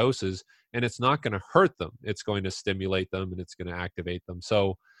different doses, and it's not going to hurt them. It's going to stimulate them and it's going to activate them.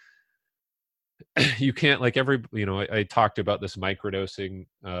 So you can't, like, I talked about this microdosing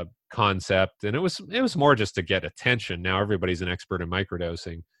concept, and it was more just to get attention. Now everybody's an expert in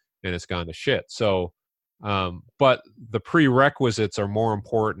microdosing and it's gone to shit. So but the prerequisites are more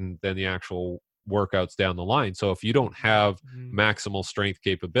important than the actual workouts down the line. So if you don't have maximal strength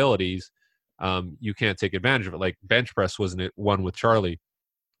capabilities, you can't take advantage of it. Like bench press wasn't it one with Charlie.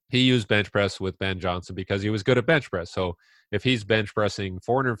 He used bench press with Ben Johnson because he was good at bench press. So if he's bench pressing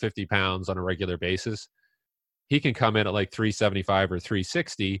 450 pounds on a regular basis, he can come in at like 375 or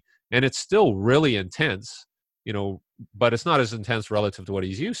 360, and it's still really intense, but it's not as intense relative to what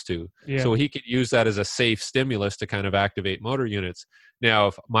he's used to. Yeah. So he could use that as a safe stimulus to kind of activate motor units. Now,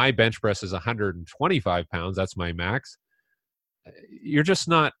 if my bench press is 125 pounds, that's my max. You're just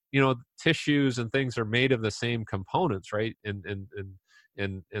not, tissues and things are made of the same components, right? And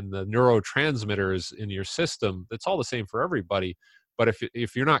the neurotransmitters in your system, it's all the same for everybody. But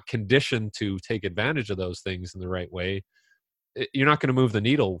if you're not conditioned to take advantage of those things in the right way, you're not going to move the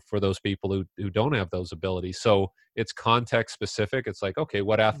needle for those people who don't have those abilities. So it's context specific. It's like, okay,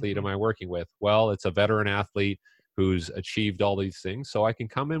 what athlete am I working with? Well, it's a veteran athlete who's achieved all these things. So I can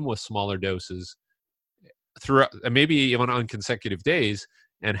come in with smaller doses throughout, maybe even on consecutive days,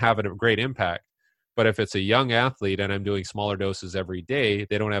 and have a great impact. But if it's a young athlete and I'm doing smaller doses every day,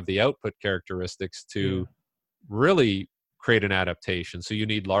 they don't have the output characteristics to really create an adaptation. So you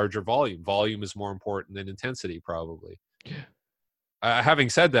need larger volume. Volume is more important than intensity, probably. Having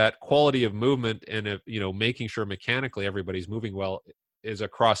said that, quality of movement and making sure mechanically everybody's moving well is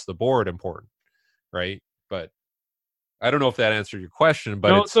across the board important, right? But I don't know if that answered your question, but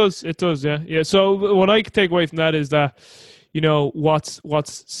no, it does, yeah. So what I take away from that is that what's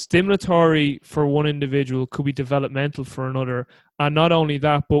stimulatory for one individual could be developmental for another, and not only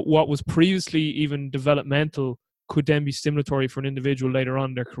that, but what was previously even developmental could then be stimulatory for an individual later on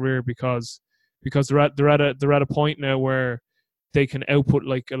in their career because they're at a point now where they can output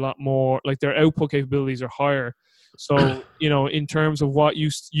like a lot more, like their output capabilities are higher. So, in terms of what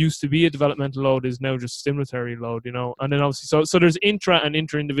used to be a developmental load is now just stimulatory load, and then obviously, so there's intra and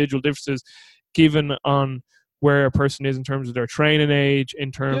inter-individual differences given on where a person is in terms of their training age,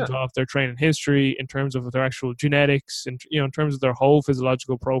 in terms of their training history, in terms of their actual genetics, and, in terms of their whole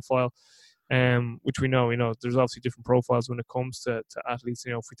physiological profile, which we know, there's obviously different profiles when it comes to athletes.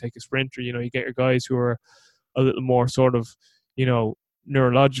 If we take a sprinter, you get your guys who are a little more sort of,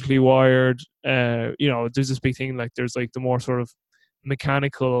 neurologically wired. There's this big thing, like there's like the more sort of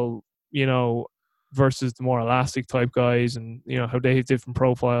mechanical, versus the more elastic type guys, and how they have different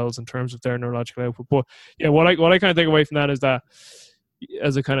profiles in terms of their neurological output. But yeah, what I kind of take away from that is that,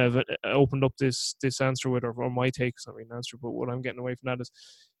 as I kind of opened up this answer with, or my take, it's not really an answer, but what I'm getting away from that is,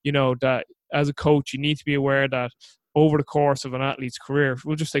 that as a coach, you need to be aware that over the course of an athlete's career,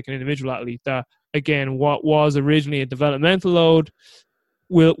 we'll just take an individual athlete, that again, what was originally a developmental load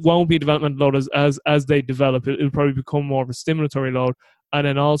won't be a developmental load as they develop. It'll probably become more of a stimulatory load, and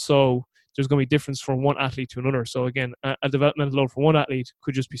then also there's going to be difference from one athlete to another. So again, a developmental load for one athlete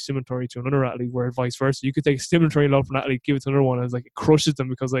could just be stimulatory to another athlete, where vice versa. You could take a stimulatory load from an athlete, give it to another one, and it's like it crushes them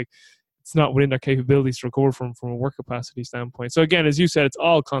because like it's not within their capabilities to recover from a work capacity standpoint. So again, as you said, it's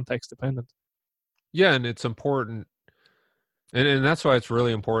all context dependent. Yeah, and it's important. And that's why it's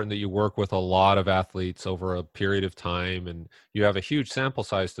really important that you work with a lot of athletes over a period of time, and you have a huge sample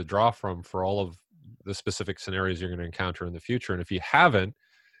size to draw from for all of the specific scenarios you're going to encounter in the future. And if you haven't,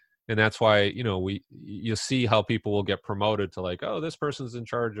 and that's why, you see how people will get promoted to like, oh, this person's in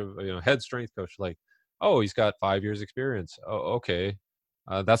charge of, head strength coach. Like, oh, he's got 5 years experience. Oh, okay.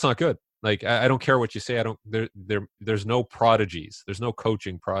 That's not good. Like, I don't care what you say. There's no prodigies. There's no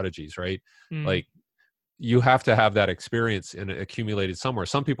coaching prodigies, right? Like, you have to have that experience and accumulated somewhere.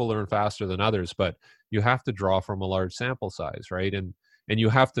 Some people learn faster than others, but you have to draw from a large sample size, right? And you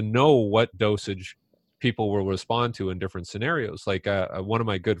have to know what dosage people will respond to in different scenarios. Like one of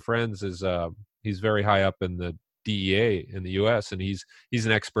my good friends is he's very high up in the DEA in the US, and he's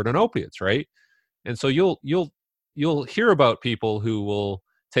an expert on opiates, right? And so you'll hear about people who will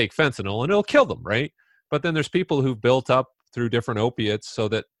take fentanyl and it'll kill them, right? But then there's people who've built up through different opiates so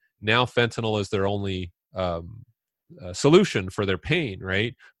that now fentanyl is their only solution for their pain,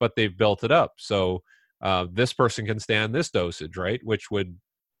 right? But they've built it up. So this person can stand this dosage, right? Which would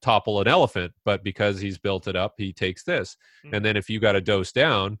topple an elephant, but because he's built it up, he takes this. And then if you got a dose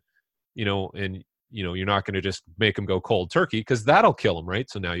down, and you're not going to just make him go cold turkey, because that'll kill him, right?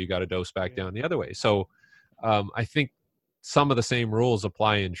 So now you got to dose back down the other way. So I think some of the same rules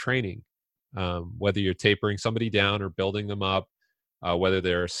apply in training, whether you're tapering somebody down or building them up, whether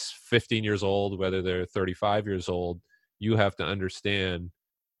they're 15 years old, whether they're 35 years old. You have to understand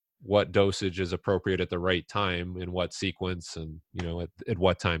what dosage is appropriate at the right time, in what sequence, and at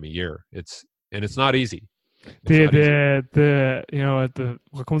what time of year. It's not easy. What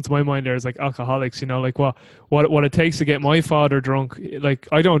comes to my mind there is like alcoholics, like what it takes to get my father drunk. Like,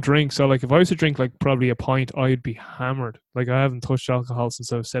 I don't drink, so like if I was to drink like probably a pint, I'd be hammered. Like, I haven't touched alcohol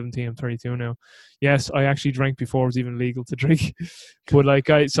since I was 17. I'm 32 now. Yes, I actually drank before it was even legal to drink, but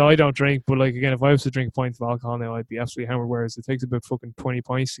like I don't drink. But like, again, if I was to drink a pint of alcohol now, I'd be absolutely hammered. Whereas it takes about fucking 20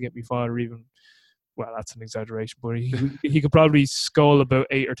 pints to get my father even. Well, that's an exaggeration, but he could probably scull about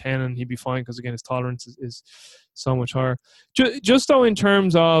 8 or 10 and he'd be fine, because again, his tolerance is so much higher. Just though, in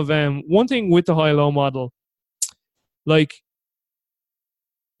terms of one thing with the high-low model, like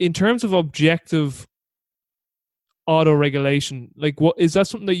in terms of objective auto-regulation, like what is that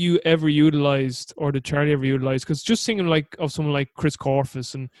something that you ever utilized, or did Charlie ever utilize? Because just thinking like of someone like Chris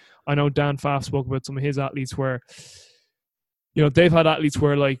Corfus, and I know Dan Pfaff spoke about some of his athletes where they've had athletes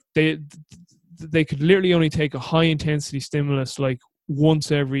where like they could literally only take a high intensity stimulus like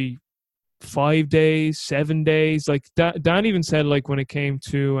once every 5 days, 7 days. Like Dan even said, like when it came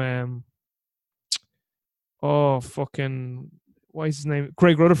to why is his name?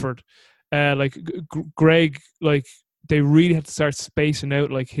 Greg Rutherford. Greg, like they really had to start spacing out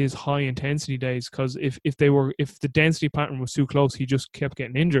like his high intensity days, because if the density pattern was too close, he just kept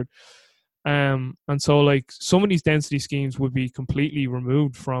getting injured. And so like some of these density schemes would be completely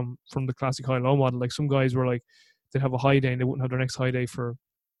removed from the classic high-low model. Like some guys were like, they'd have a high day and they wouldn't have their next high day for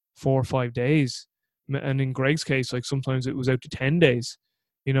 4 or 5 days. And in Greg's case, like sometimes it was out to 10 days,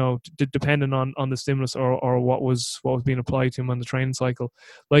 depending on the stimulus or what was being applied to him on the training cycle.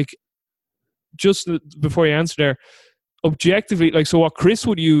 Like, just before you answer there, objectively, like, so what Chris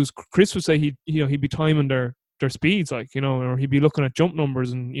would say he'd be timing their speeds, like, or he'd be looking at jump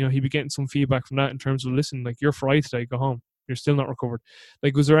numbers, and he'd be getting some feedback from that in terms of, listen, like, you're fried today, go home, you're still not recovered.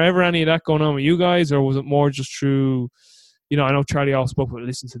 Like, was there ever any of that going on with you guys, or was it more just through, I know Charlie also spoke about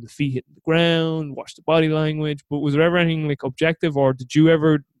listen to the feet hitting the ground, watch the body language, but was there ever anything like objective, or did you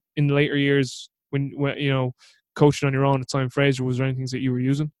ever in the later years when coaching on your own at Simon Fraser, was there anything that you were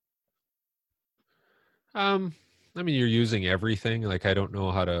using? I mean, you're using everything. Like, I don't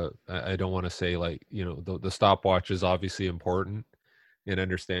know how to, I don't want to say like, the stopwatch is obviously important in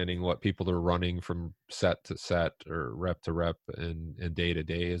understanding what people are running from set to set or rep to rep and day to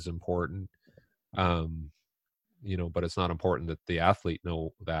day is important. But it's not important that the athlete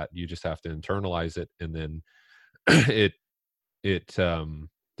know that. You just have to internalize it, and then it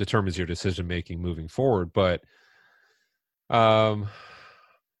determines your decision making moving forward. But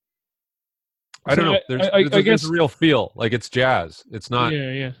I don't know. There's a real feel. Like, it's jazz. It's not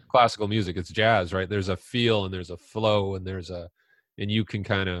classical music. It's jazz, right? There's a feel and there's a flow and and you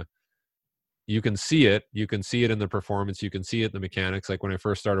can you can see it. You can see it in the performance. You can see it in the mechanics. Like when I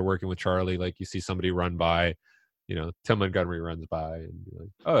first started working with Charlie, like you see somebody run by, Tim Montgomery runs by and you're like,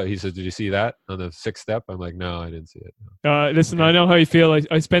 oh, he said, did you see that on the 6th step? I'm like, no, I didn't see it. Listen, I know how you feel.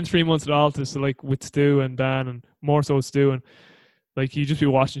 I spent 3 months at Altus, so like with Stu and Dan, and more so Stu, and like, you just be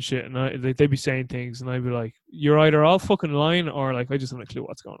watching shit, and they'd be saying things, and I'd be like, "You're either all fucking lying, or like I just haven't a clue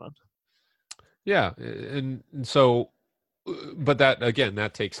what's going on." Yeah, and so, but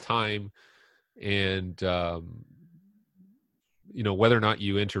that takes time, and whether or not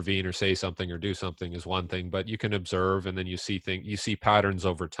you intervene or say something or do something is one thing, but you can observe, and then you see patterns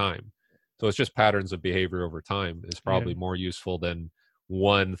over time. So it's just patterns of behavior over time is probably more useful than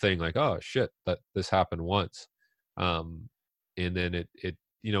one thing. Like, oh shit, that this happened once. And then it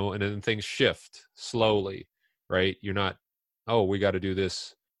and then things shift slowly, right? You're not, oh, we got to do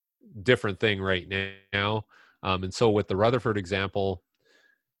this different thing right now. And so with the Rutherford example,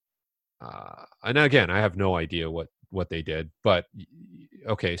 and again, I have no idea what they did, but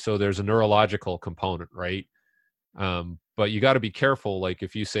okay, so there's a neurological component, right? But you got to be careful. Like,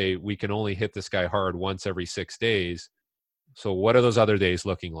 if you say we can only hit this guy hard once every 6 days, so what are those other days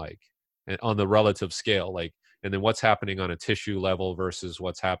looking like, and on the relative scale, like, and then what's happening on a tissue level versus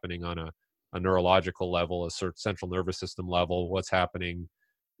what's happening on a neurological level, a certain central nervous system level, what's happening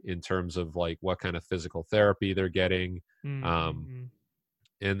in terms of like what kind of physical therapy they're getting. And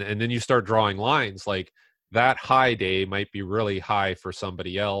then you start drawing lines. Like, that high day might be really high for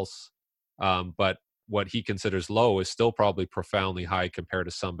somebody else, but what he considers low is still probably profoundly high compared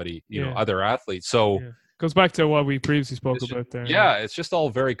to somebody, other athletes. So goes back to what we previously spoke about there. Yeah, it's just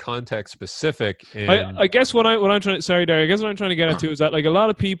all very context specific. And I guess what I'm trying to, sorry, Derek, I guess what I'm trying to get at too is that like a lot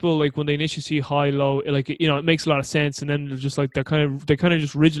of people, like when they initially see high low, like it makes a lot of sense, and then they're just like they kind of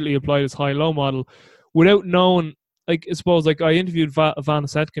just rigidly apply this high low model without knowing. Like I suppose like I interviewed Vanna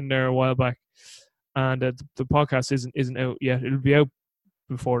Setkin there a while back, and the podcast isn't out yet. It'll be out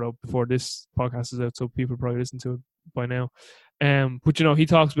before this podcast is out, so people probably listen to it by now. But he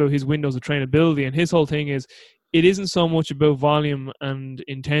talks about his windows of trainability, and his whole thing is it isn't so much about volume and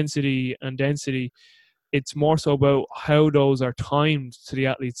intensity and density. It's more so about how those are timed to the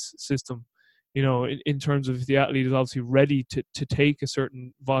athlete's system. In terms of if the athlete is obviously ready to take a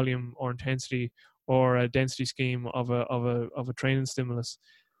certain volume or intensity or a density scheme of a training stimulus.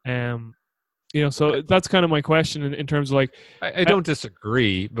 So that's kind of my question in terms of like. I don't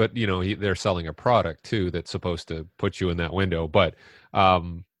disagree, but they're selling a product too that's supposed to put you in that window. But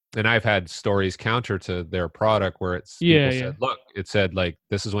and I've had stories counter to their product where said, look, it said like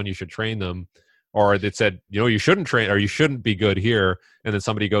this is when you should train them, or it said you shouldn't train or you shouldn't be good here, and then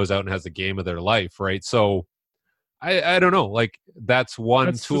somebody goes out and has the game of their life, right? So I don't know, like that's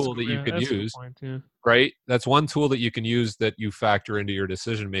one tool that you could use. Right, that's one tool that you can use that you factor into your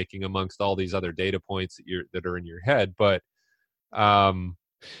decision making amongst all these other data points that are in your head. But I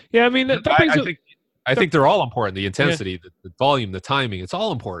mean, I think they're all important. The intensity, the volume, the timing, it's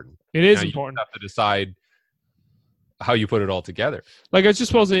all important. It is important. You have to decide how you put it all together. Like I just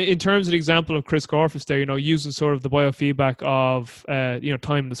suppose in terms of the example of Chris Gorfus there, using sort of the biofeedback of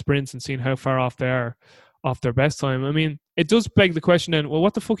time the sprints and seeing how far off they are off their best time. I mean, it does beg the question then, well,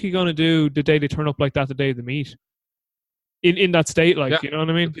 what the fuck are you going to do the day they turn up like that the day of the meet? In that state, like, you know what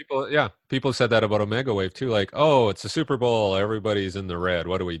I mean? People said that about Omega Wave too. Like, oh, it's a Super Bowl, everybody's in the red.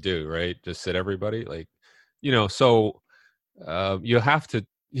 What do we do, right? Just sit everybody? Like, so you have to,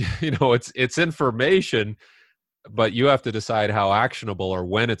 it's information, but you have to decide how actionable or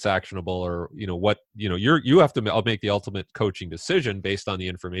when it's actionable or, what, you have to make the ultimate coaching decision based on the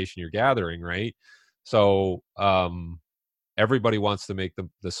information you're gathering, right? So everybody wants to make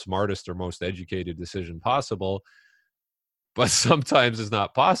the smartest or most educated decision possible, but sometimes it's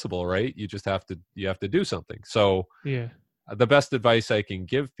not possible, right? You just have to do something. So the best advice I can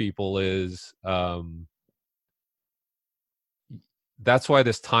give people is that's why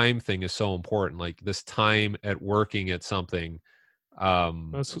this time thing is so important. Like this time at working at something.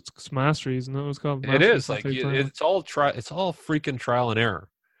 That's what's mastery, isn't that what it's called? Mastery, it is like it's all freaking trial and error,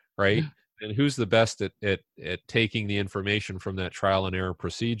 right? Yeah. And who's the best at taking the information from that trial and error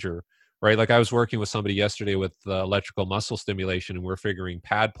procedure, right? Like I was working with somebody yesterday with electrical muscle stimulation, and we're figuring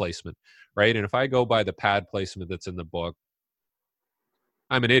pad placement, right? And if I go by the pad placement that's in the book,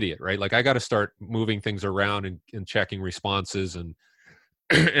 I'm an idiot, right? Like I got to start moving things around and checking responses. And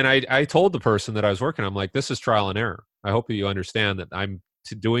and I told the person that I was working, I'm like, this is trial and error. I hope that you understand that I'm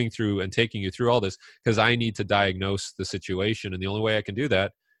doing through and taking you through all this because I need to diagnose the situation. And the only way I can do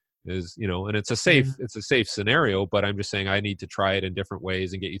that is, and it's a safe scenario, but I'm just saying I need to try it in different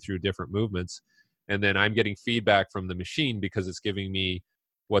ways and get you through different movements. And then I'm getting feedback from the machine because it's giving me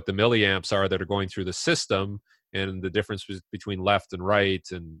what the milliamps are that are going through the system and the difference between left and right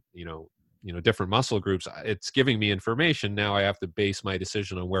and, different muscle groups. It's giving me information. Now I have to base my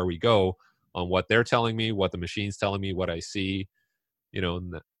decision on where we go on what they're telling me, what the machine's telling me, what I see,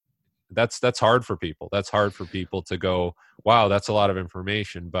 and that's hard for people. That's hard for people to go, wow, that's a lot of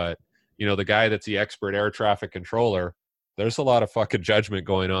information. But, the guy that's the expert air traffic controller, there's a lot of fucking judgment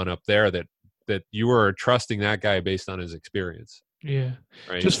going on up there that you are trusting that guy based on his experience. Yeah.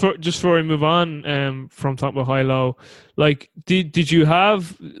 Right? Just before we move on from talking about high low, like did you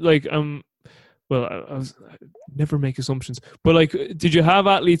have like well, I never make assumptions, but like, did you have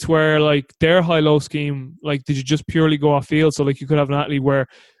athletes where like their high low scheme, like, did you just purely go off field? So like you could have an athlete where,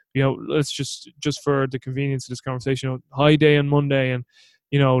 let's just for the convenience of this conversation, high day on Monday and,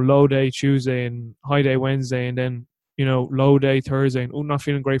 low day Tuesday and high day Wednesday and then, low day Thursday and not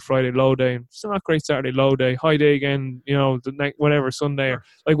feeling great Friday, low day, and still not great Saturday, low day, high day again, the next whatever Sunday. Sure.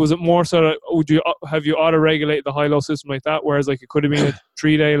 Like, was it more sort of have you auto regulated the high low system like that? Whereas like it could have been a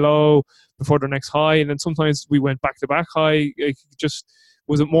 3-day low before the next high, and then sometimes we went back to back high. Like, just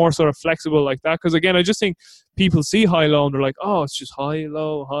was it more sort of flexible like that? Because again, I just think people see high low and they're like, oh, it's just high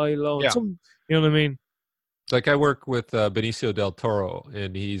low. Yeah. You know what I mean? Like I work with Benicio del Toro,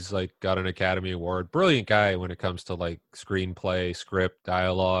 and he's like got an Academy Award. Brilliant guy when it comes to like screenplay, script,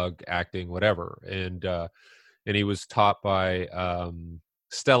 dialogue, acting, whatever. And he was taught by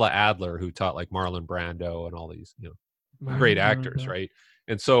Stella Adler, who taught like Marlon Brando and all these, great actors, right?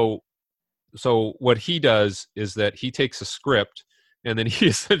 And so what he does is that he takes a script and then he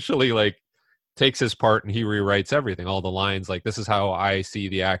essentially like takes his part and he rewrites everything, all the lines. Like, this is how I see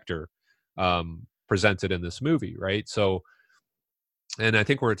the actor presented in this movie, right? So, and I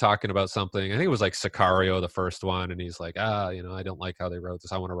think we were talking about something, I think it was like Sicario, the first one, and he's like, I don't like how they wrote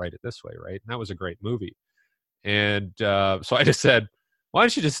this, I want to write it this way, right? And that was a great movie. And so I just said, why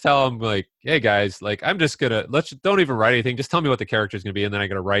don't you just tell him, like, hey guys, like, I'm just gonna don't even write anything, just tell me what the character is gonna be, and then I'm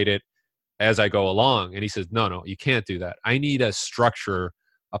gonna write it as I go along. And he says, no, you can't do that. I need a structure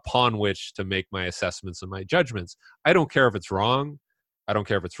upon which to make my assessments and my judgments. I don't care if it's wrong, I don't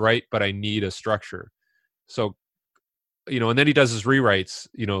care if it's right, but I need a structure. So, and then he does his rewrites,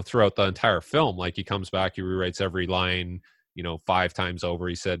 throughout the entire film. Like, he comes back, he rewrites every line, 5 times over.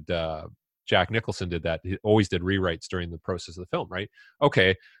 He said Jack Nicholson did that. He always did rewrites during the process of the film, right?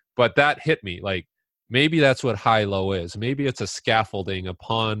 Okay, but that hit me. Like, maybe that's what high-low is. Maybe it's a scaffolding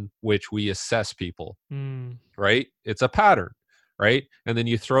upon which we assess people, right? It's a pattern, right? And then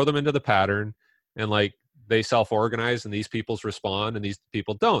you throw them into the pattern, and like, they self-organize, and these people's respond and these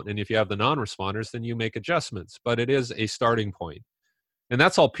people don't. And if you have the non-responders, then you make adjustments. But it is a starting point. And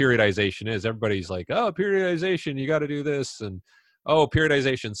that's all periodization is. Everybody's like, oh, periodization, you got to do this. And, oh,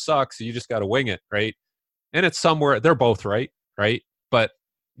 periodization sucks, you just got to wing it, right? And it's somewhere, they're both right? But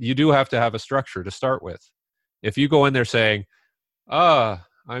you do have to have a structure to start with. If you go in there saying, and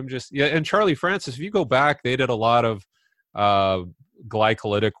Charlie Francis, if you go back, they did a lot of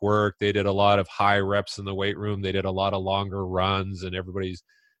glycolytic work. They did a lot of high reps in the weight room. They did a lot of longer runs, and everybody's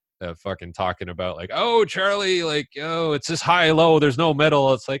fucking talking about like, oh, Charlie, like, oh, it's this high-low, there's no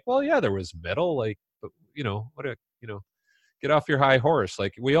middle. It's like, well, yeah, there was middle, like, but get off your high horse.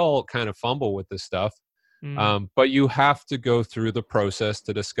 Like, we all kind of fumble with this stuff. But you have to go through the process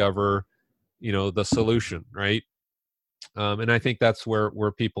to discover, the solution, right? And I think that's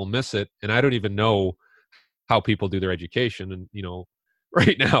where people miss it. And I don't even know how people do their education. And,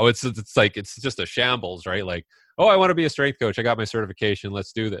 right now it's like, it's just a shambles, right? Like, oh, I want to be a strength coach, I got my certification,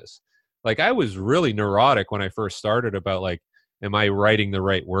 let's do this. Like, I was really neurotic when I first started about like, am I writing the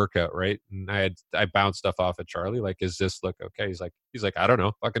right workout, right? And I bounced stuff off at Charlie, like, is this look okay? He's like, I don't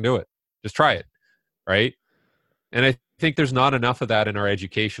know, fucking do it, just try it, right? And I think there's not enough of that in our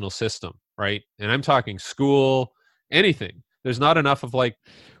educational system, right? And I'm talking school, anything. There's not enough of like,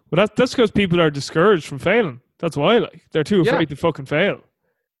 well, that's because people are discouraged from failing. That's why, like, they're too afraid to fucking fail.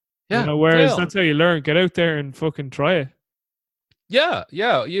 Yeah. Whereas that's how you learn. Get out there and fucking try it. Yeah.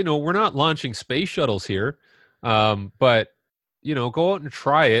 We're not launching space shuttles here, but go out and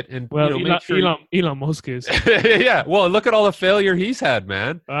try it, and make sure Elon Musk is. Yeah. Well, look at all the failure he's had,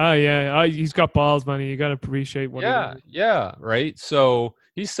 man. Yeah. He's got balls, man. You got to appreciate what. Yeah. Right. So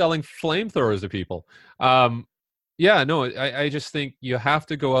he's selling flamethrowers to people. I just think you have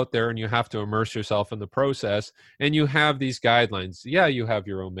to go out there and you have to immerse yourself in the process, and you have these guidelines. Yeah, you have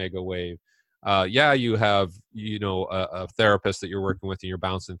your Omega Wave. You have, a therapist that you're working with, and you're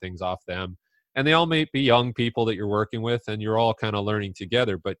bouncing things off them. And they all may be young people that you're working with, and you're all kind of learning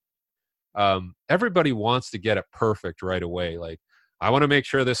together. But everybody wants to get it perfect right away. Like, I want to make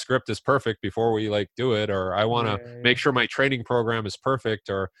sure this script is perfect before we like do it, or I want to make sure my training program is perfect.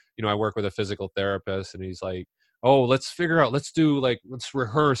 Or, I work with a physical therapist, and he's like, oh, let's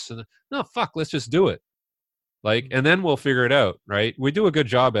rehearse. And no, fuck, let's just do it. Like, and then we'll figure it out, right? We do a good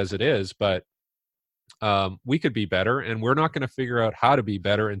job as it is, but we could be better, and we're not going to figure out how to be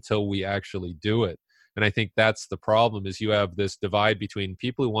better until we actually do it. And I think that's the problem, is you have this divide between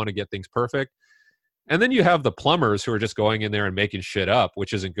people who want to get things perfect, and then you have the plumbers who are just going in there and making shit up,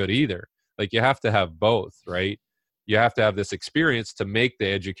 which isn't good either. Like, you have to have both, right? You have to have this experience to make the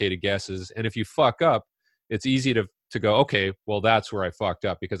educated guesses. And if you fuck up, it's easy to go, okay, well, that's where I fucked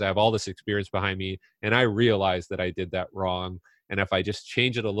up, because I have all this experience behind me, and I realized that I did that wrong. And if I just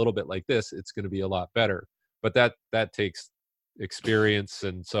change it a little bit like this, it's going to be a lot better. But that takes experience.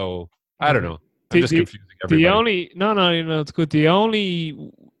 And so, I don't know. I'm just confusing everybody. It's good. The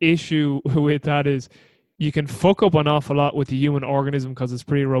only issue with that is you can fuck up an awful lot with the human organism because it's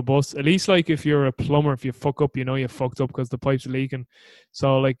pretty robust. At least, like, if you're a plumber, if you fuck up, you fucked up because the pipe's leaking.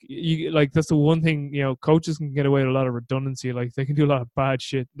 So, like, that's the one thing, coaches can get away with a lot of redundancy. Like, they can do a lot of bad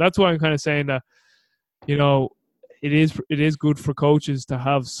shit. That's why I'm kind of saying that, it is good for coaches to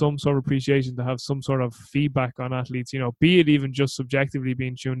have some sort of appreciation, to have some sort of feedback on athletes, be it even just subjectively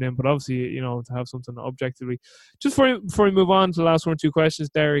being tuned in, but obviously, to have something objectively. Just before we move on to the last 1 or 2 questions,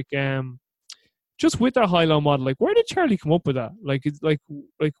 Derek, just with that high-low model, like, where did Charlie come up with that? Like,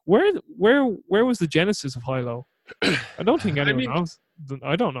 where was the genesis of high-low? I don't think anyone knows.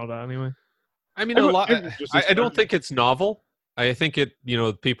 I don't know that anyway. I mean, a lot. Just I don't think it's novel. I think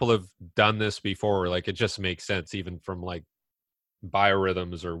people have done this before. Like, it just makes sense, even from like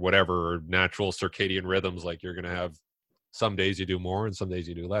biorhythms or whatever, or natural circadian rhythms. Like, you're going to have some days you do more and some days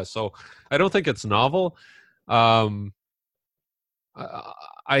you do less. So I don't think it's novel. I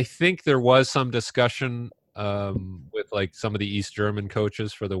think there was some discussion with like some of the East German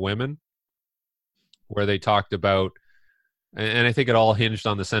coaches for the women, where they talked about, and I think it all hinged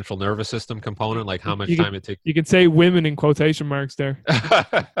on the central nervous system component, like how much time it takes. You can say women in quotation marks there.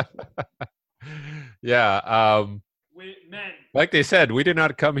 Yeah. Men. Like they said, we did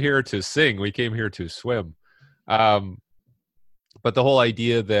not come here to sing. We came here to swim. But the whole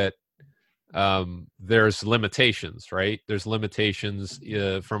idea that there's limitations, right? There's limitations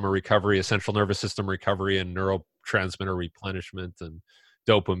from a central nervous system recovery, and neurotransmitter replenishment and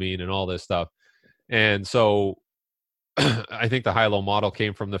dopamine and all this stuff. And so I think the high-low model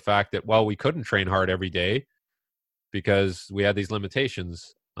came from the fact that, well, we couldn't train hard every day because we had these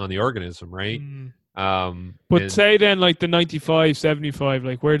limitations on the organism, right? But say then, like the 95, 75,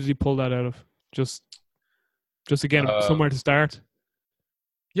 like where did he pull that out of? Just again, somewhere to start.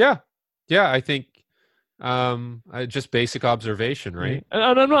 Yeah, I think just basic observation, right?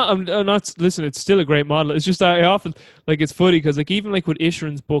 And I'm not. Listen, it's still a great model. It's just that I often it's funny because like even like with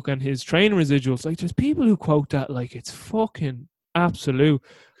Ishran's book and his training residuals, like there's people who quote that like it's fucking absolute.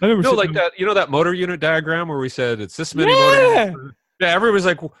 I remember that. You know that motor unit diagram where we said it's this many motor units? Yeah, everybody's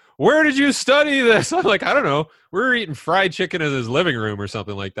like, where did you study this? I'm like, I don't know. We were eating fried chicken in his living room or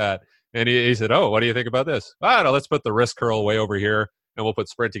something like that. And he said, oh, what do you think about this? I don't know, let's put the wrist curl way over here, and we'll put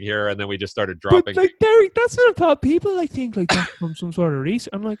sprinting here, and then we just started dropping. But like, Derek, that's what I thought. People like think like that from some sort of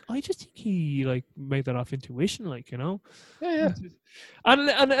research. I'm like, I just think he like made that off intuition, like, you know. Yeah.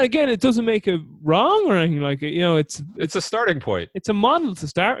 And again, it doesn't make it wrong or anything like it. You know, it's a starting point. It's a model to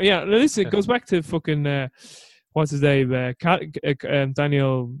start. Yeah, listen, it goes back to fucking what's his name?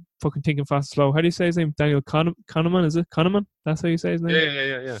 Daniel fucking Thinking Fast and Slow. How do you say his name? Daniel Kahneman, is it? Kahneman? That's how you say his name?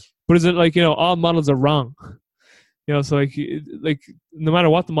 Yeah. But is it like, you know, all models are wrong? You know, so like no matter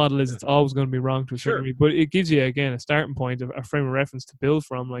what the model is, it's always going to be wrong to a certain degree. But it gives you, again, a starting point, a frame of reference to build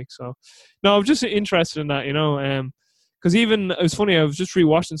from. Like, so, no, I'm just interested in that, you know, because even, it was funny, I was just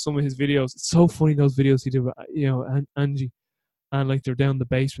rewatching some of his videos. It's so funny, those videos he did with, you know, Angie, and like they're down in the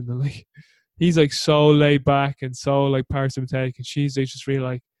basement, and like, he's like so laid back and so like parasympathetic, and she's like just really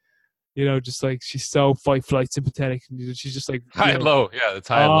like, you know, just like she's so fight flight sympathetic, and she's just like high and low. Yeah, it's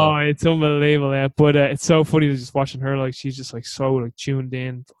high and low. Oh, it's unbelievable. Yeah, but it's so funny to just watching her, like she's just like so like tuned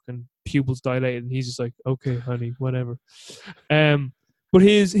in, fucking pupils dilated, and he's just like, okay, honey, whatever. But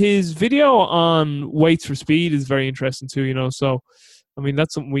his video on weights for speed is very interesting too. You know, so I mean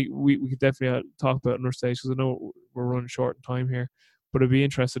that's something we could definitely talk about on our stage, because I know we're running short in time here. But I'd be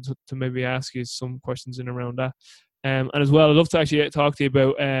interested to maybe ask you some questions in around that. And as well, I'd love to actually talk to you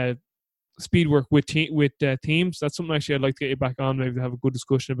about speed work with teams. That's something actually I'd like to get you back on, maybe to have a good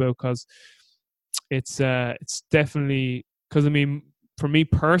discussion about, because it's definitely, because I mean, for me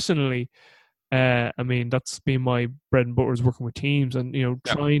personally, I mean, that's been my bread and butter, is working with teams and, you know,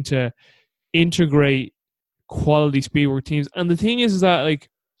 trying to integrate quality speed work teams. And the thing is that like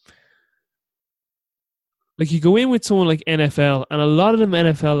you go in with someone like NFL, and a lot of them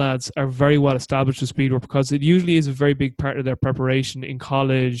NFL lads are very well established with speed work, because it usually is a very big part of their preparation in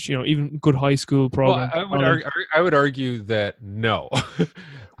college, you know, even good high school programs. Well, I would argue that no.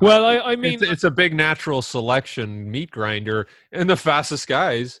 Well, I mean, it's a big natural selection meat grinder, and the fastest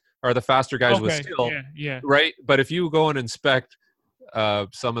guys are the faster guys with skill. Yeah. Right? But if you go and inspect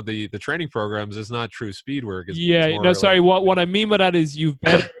some of the training programs, it's not true speed work. Sorry. What I mean by that is you've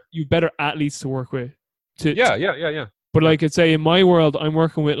better athletes to work with. Yeah. But like I'd say in my world, I'm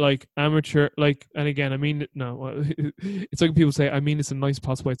working with like amateur, like, and again, I mean, no, it's like people say, I mean, it's a nice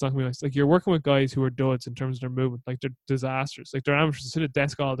possible way. It's not gonna be nice. Like, you're working with guys who are duds in terms of their movement, like they're disasters, like they're amateurs, they sit at a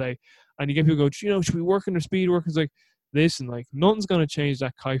desk all day, and you get people go, you know, should we work on their speed work? It's like, listen, like nothing's gonna change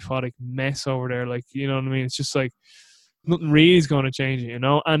that kyphotic mess over there. Like, you know what I mean? It's just like nothing really is gonna change it, you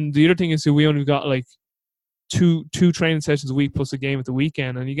know. And the other thing is that we only got like two training sessions a week plus a game at the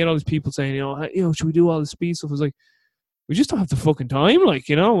weekend, and you get all these people saying, you know, should we do all the speed stuff? It's like, we just don't have the fucking time, like,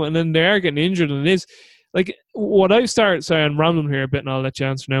 you know. And then they're getting injured, and it is like what I've started. Sorry, I'm rambling here a bit, and I'll let you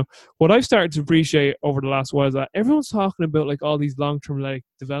answer now. What I've started to appreciate over the last while is that everyone's talking about like all these long-term like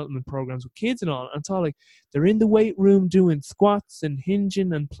development programs with kids and all, and it's all like they're in the weight room doing squats and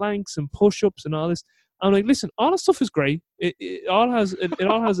hinging and planks and push-ups and all this. I'm like, listen, all this stuff is great. It all has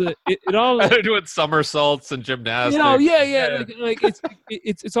it all. They're doing somersaults and gymnastics. Like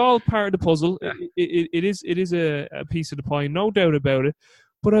it's all part of the puzzle. It is a piece of the pie, no doubt about it.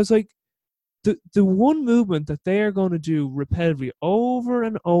 But I was like, the one movement that they are going to do repetitively over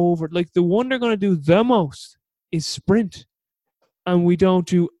and over, like the one they're going to do the most is sprint, and we don't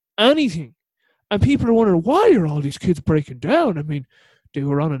do anything. And people are wondering, why are all these kids breaking down? I mean, they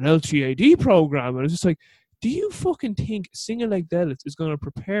were on an LTAD program, and it's just like, do you fucking think single leg deadlift is going to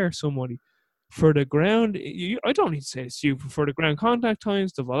prepare somebody for the ground? I don't need to say this to you, for the ground contact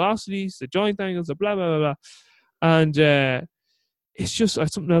times, the velocities, the joint angles, the blah blah blah blah. And it's just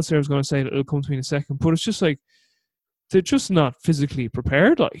something else there I was going to say that will come to me in a second, but it's just like they're just not physically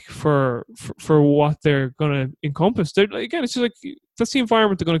prepared, like for what they're going to encompass. They're like, again, it's just like that's the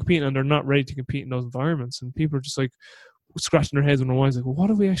environment they're going to compete in, and they're not ready to compete in those environments. And people are just like scratching their heads when they're wise, like, well, what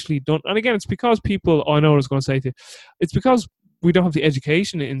have we actually done? And again, it's because people. I know what I was going to say to you. It's because we don't have the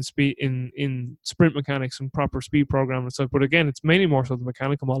education in speed in sprint mechanics and proper speed programming and stuff. But again, it's mainly more so the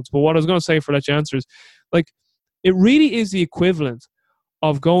mechanical models. But what I was going to say for that answer is, like, it really is the equivalent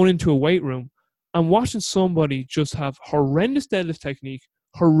of going into a weight room and watching somebody just have horrendous deadlift technique,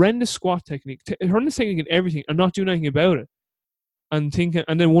 horrendous squat technique, horrendous technique in everything, and not doing anything about it, and thinking,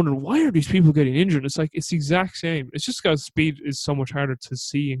 and then wondering, why are these people getting injured? It's like, it's the exact same. It's just because speed is so much harder to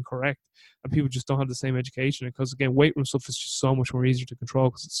see and correct, and people just don't have the same education. Because again, weight room stuff is just so much more easier to control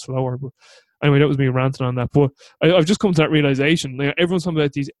because it's slower. But anyway, that was me ranting on that. But I've just come to that realization. Like, everyone's talking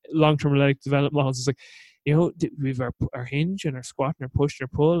about these long-term athletic development models. It's like, you know, we've our hinge and our squat and our push and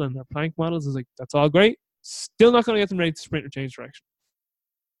our pull and our plank models. Is like, that's all great. Still not going to get them ready to sprint or change direction.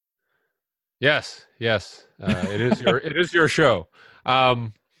 Yes. It is your show.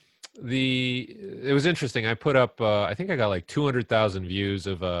 It was interesting. I put up, I think I got like 200,000 views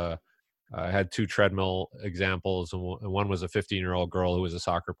of, I had 2 treadmill examples, and one was a 15-year-old girl who was a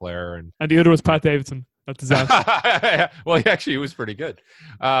soccer player. And the other was Pat Davidson. That's disaster. Well, actually, he was pretty good.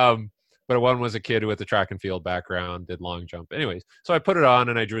 But one was a kid with a track and field background, did long jump. Anyways, so I put it on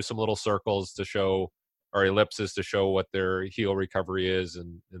and I drew some little circles to show, or ellipses to show what their heel recovery is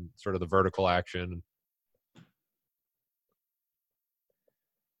and sort of the vertical action.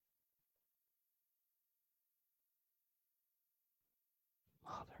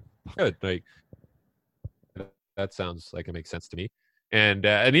 Good. Like, that sounds like it makes sense to me. And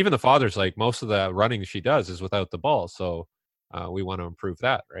even the father's like, most of the running she does is without the ball. So we want to improve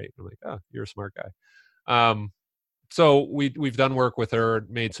that, right? I'm like, oh, you're a smart guy. So we've done work with her,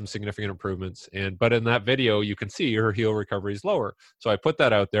 made some significant improvements, but in that video you can see her heel recovery is lower. So I put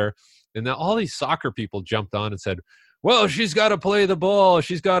that out there, and then all these soccer people jumped on and said, well, she's got to play the ball,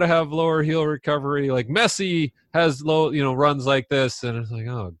 she's got to have lower heel recovery, like Messi has low, runs like this. And it's like,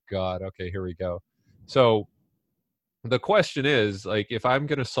 oh God, okay, here we go. So the question is, like, if I'm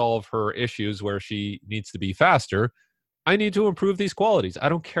going to solve her issues where she needs to be faster, I need to improve these qualities. I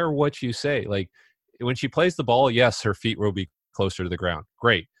don't care what you say. Like, when she plays the ball, yes, her feet will be closer to the ground.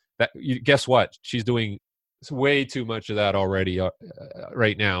 Great. Guess what? She's doing way too much of that already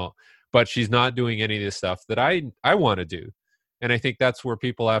right now, but she's not doing any of this stuff that I want to do. And I think that's where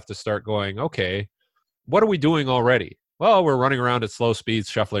people have to start going, okay, what are we doing already? Well, we're running around at slow speeds,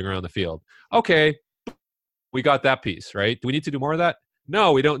 shuffling around the field. Okay, we got that piece, right? Do we need to do more of that?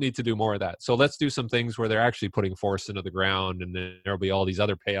 No, we don't need to do more of that. So let's do some things where they're actually putting force into the ground, and then there'll be all these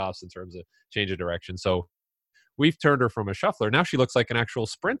other payoffs in terms of change of direction. So we've turned her from a shuffler. Now she looks like an actual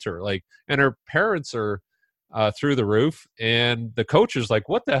sprinter. Like, and her parents are through the roof, and the coach is like,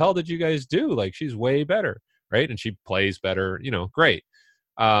 what the hell did you guys do? Like, she's way better, right? And she plays better, great.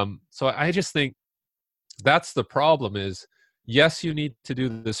 So I just think that's the problem is, yes, you need to do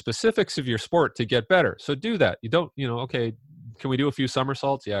the specifics of your sport to get better. So do that. You don't, okay, can we do a few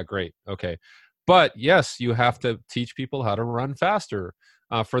somersaults? Yeah, great. Okay. But yes, you have to teach people how to run faster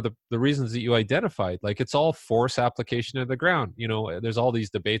for the reasons that you identified. Like, it's all force application of the ground. There's all these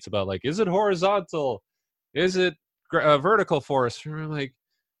debates about, like, is it horizontal? Is it vertical force? And I'm like,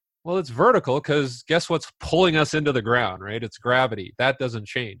 well, it's vertical because guess what's pulling us into the ground, right? It's gravity. That doesn't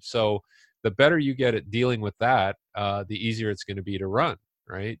change. So the better you get at dealing with that, the easier it's going to be to run,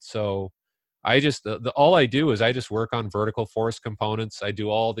 right? So I just, all I do is I just work on vertical force components. I do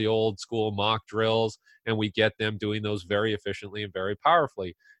all the old school mock drills, and we get them doing those very efficiently and very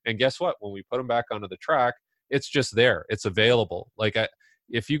powerfully. And guess what? When we put them back onto the track, it's just there. It's available. Like,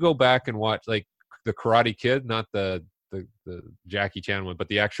 if you go back and watch, like, the Karate Kid, not the Jackie Chan one, but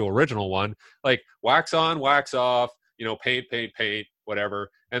the actual original one, like, wax on, wax off, paint, whatever.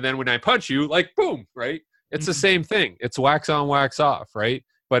 And then when I punch you, like, boom, right? It's the same thing. It's wax on, wax off, right?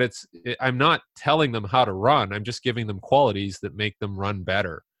 but I'm not telling them how to run. I'm just giving them qualities that make them run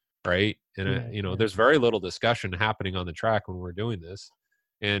better, right? And there's very little discussion happening on the track when we're doing this.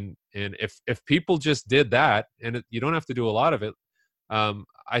 And if people just did that, and you don't have to do a lot of it,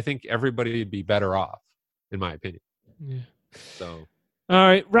 I think everybody would be better off, in my opinion. Yeah. So, all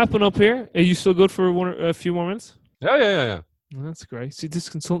right, wrapping up here. Are you still good for a few more minutes? Yeah. Well, that's great. See, this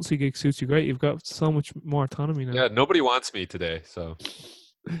consultancy gig suits you great. You've got so much more autonomy now. Yeah, nobody wants me today, so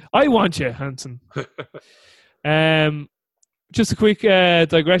I want you, Hanson. Just a quick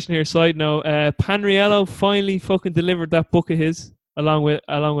digression here. Side note: Panriello finally fucking delivered that book of his, along with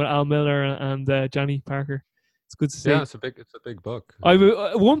Al Miller and Johnny Parker. It's good to see. Yeah, it's a big book.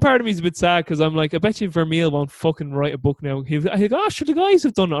 One part of me is a bit sad because I'm like, I bet you Vermeil won't fucking write a book now. He'll go, sure, the guys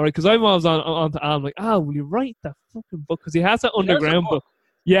have done it, all right? Because I'm always on to Al. I'm like, will you write that fucking book? Because he has that underground book.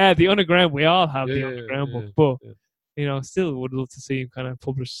 Yeah, the underground. We all have the underground book, but still would love to see him kind of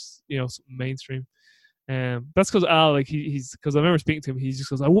publish, something mainstream. That's because Al, like he's because I remember speaking to him. He just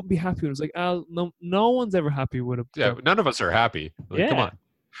goes, I wouldn't be happy. I was like, Al, no one's ever happy with it. Yeah, but none of us are happy. Like, come on.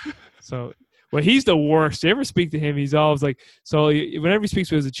 So. Well, he's the worst. You ever speak to him, he's always like, so whenever he speaks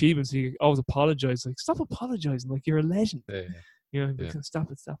to his achievements, he always apologizes. Like, stop apologizing. Like, you're a legend. Stop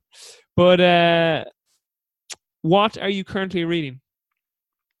it. But what are you currently reading?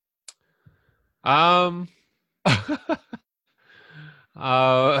 I'm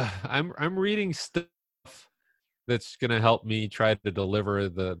reading stuff that's going to help me try to deliver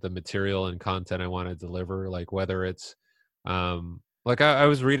the material and content I want to deliver, like whether it's like I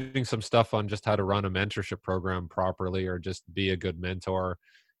was reading some stuff on just how to run a mentorship program properly or just be a good mentor.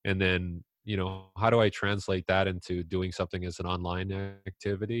 And then, how do I translate that into doing something as an online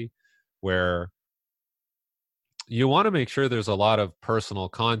activity where you want to make sure there's a lot of personal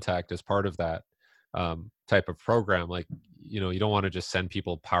contact as part of that type of program. Like, you don't want to just send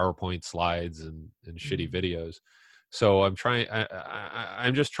people PowerPoint slides and shitty videos. So I'm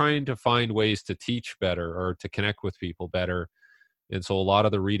just trying to find ways to teach better or to connect with people better. And so a lot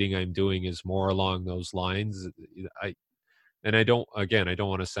of the reading I'm doing is more along those lines. I don't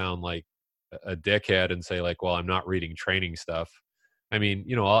want to sound like a dickhead and say like, well, I'm not reading training stuff. I mean,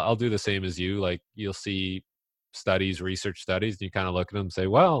 I'll do the same as you. Like you'll see research studies, and you kind of look at them and say,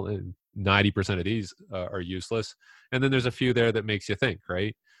 well, 90% of these are useless. And then there's a few there that makes you think,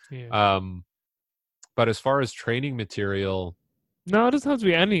 right? Yeah. But as far as training material, no, it doesn't have to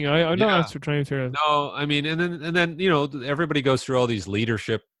be anything. I'm not asked for training material. No, I mean, and then everybody goes through all these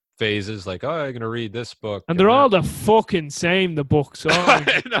leadership phases, like, oh, I'm going to read this book, and they're all the fucking same. The books,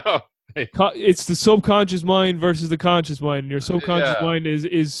 I know. It's the subconscious mind versus the conscious mind. And your subconscious mind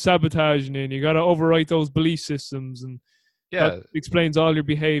is sabotaging, and you got to overwrite those belief systems, and that explains all your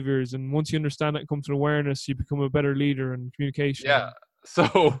behaviors. And once you understand that and come to awareness, you become a better leader in communication. Yeah.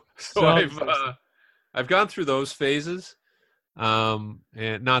 So I've gone through those phases.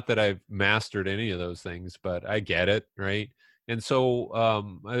 And not that I've mastered any of those things, but I get it, right? And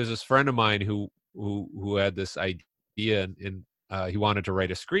so there's this friend of mine who had this idea, and he wanted to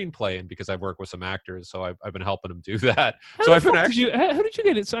write a screenplay, and because I've worked with some actors, so I've been helping him do that. How did you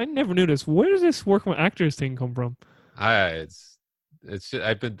get it? So I never knew this. Where does this working with actors thing come from? I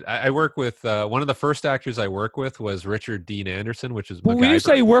work with one of the first actors I work with was Richard Dean Anderson, which is. But when you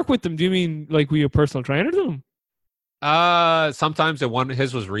say work with them, do you mean like we a personal trainer to them? Sometimes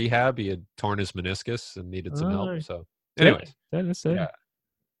his was rehab. He had torn his meniscus and needed some help. So, anyways, yeah.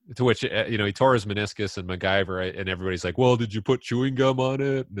 To which he tore his meniscus and MacGyver, and everybody's like, "Well, did you put chewing gum on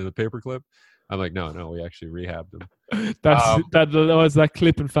it and a paperclip?" I'm like, "No, we actually rehabbed him." That was that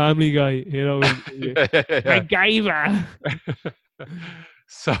clip in Family Guy, MacGyver.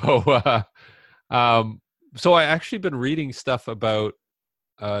 So I actually been reading stuff about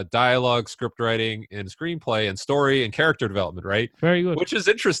dialogue, script writing, and screenplay, and story and character development, right? Very good. Which is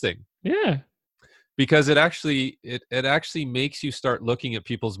interesting. Yeah. Because it actually makes you start looking at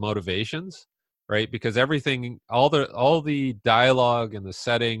people's motivations, right? Because all the dialogue and the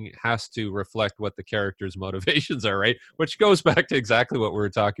setting has to reflect what the character's motivations are, right? Which goes back to exactly what we were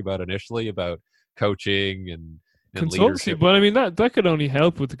talking about initially about coaching and consultancy, leadership. But I mean that could only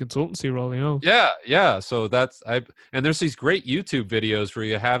help with the consultancy role, Yeah. So and there's these great YouTube videos where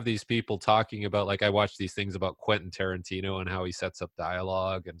you have these people talking about, like, I watch these things about Quentin Tarantino and how he sets up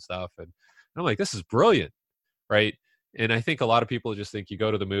dialogue and stuff, and I'm like, this is brilliant, right? And I think a lot of people just think you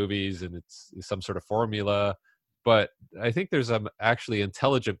go to the movies and it's some sort of formula, but I think there's actually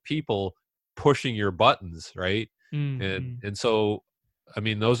intelligent people pushing your buttons, right? Mm-hmm. And so, I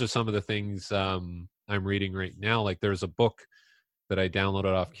mean, those are some of the things I'm reading right now. Like there's a book that I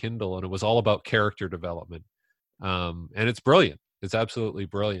downloaded off Kindle, and it was all about character development. And it's brilliant. It's absolutely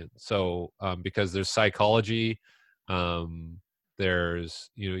brilliant. So because there's psychology, there's,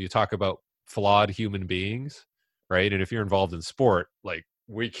 you talk about flawed human beings, right? And if you're involved in sport, like,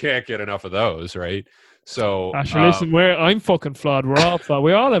 we can't get enough of those, right? So Asher, listen, I'm fucking flawed. We're all flawed.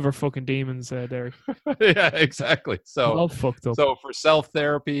 We all have our fucking demons, Derek. yeah, exactly. We're all fucked up. So for self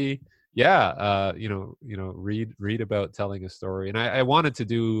therapy, yeah, read about telling a story. And I wanted to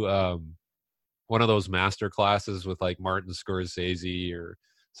do one of those master classes with like Martin Scorsese or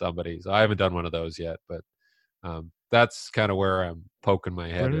somebody. So I haven't done one of those yet, but that's kind of where I'm poking my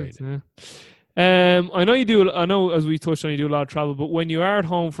head right now. Yeah. I know as we touched on, you do a lot of travel, but when you are at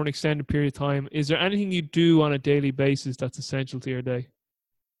home for an extended period of time, is there anything you do on a daily basis that's essential to your day?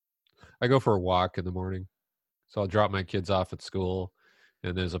 I go for a walk in the morning. So I'll drop my kids off at school,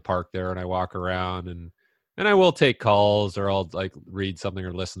 and there's a park there, and I walk around, and I will take calls, or I'll like read something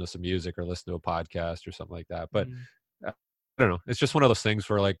or listen to some music or listen to a podcast or something like that. But I don't know. It's just one of those things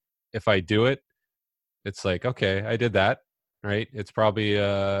where, like, if I do it, it's like, okay, I did that, right? It's probably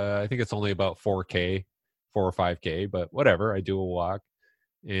I think it's only about 4 or 5K, but whatever. I do a walk,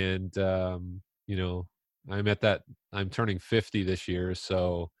 and I'm turning 50 this year,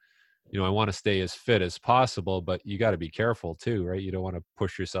 so I want to stay as fit as possible, but you got to be careful too, right? You don't want to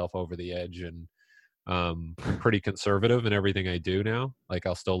push yourself over the edge. And I'm pretty conservative in everything I do now. Like,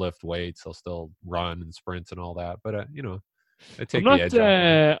 I'll still lift weights, I'll still run and sprint and all that, but I take the edge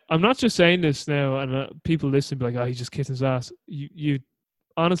off. I'm not just saying this now, and people listen be like, "Oh, he just kissed his ass." You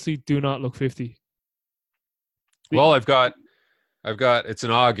honestly do not look 50. Well, I've got it's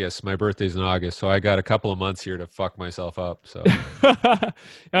in August. My birthday's in August, so I got a couple of months here to fuck myself up. So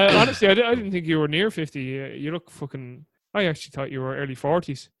honestly, I didn't think you were near 50. You look fucking. I actually thought you were early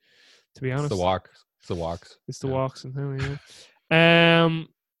 40s. To be honest, it's the walks. It's the walks and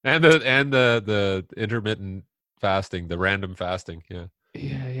and the intermittent fasting, the random fasting.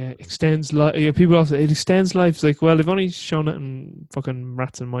 Yeah, extends life. Yeah, people also, it extends life. It's like, well, they've only shown it in fucking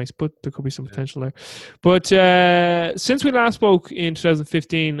rats and mice, but there could be some potential there. But since we last spoke in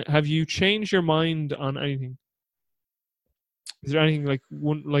 2015, have you changed your mind on anything? Is there anything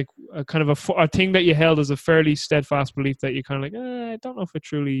like a kind of a thing that you held as a fairly steadfast belief that you kind of like, I don't know if I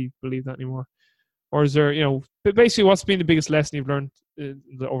truly believe that anymore? Or is there, basically, what's been the biggest lesson you've learned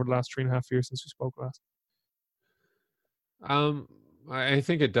over the last 3.5 years since we spoke last? I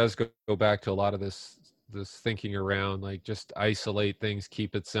think it does go back to a lot of this thinking around, like, just isolate things,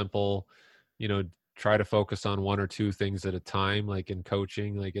 keep it simple, try to focus on one or two things at a time. Like in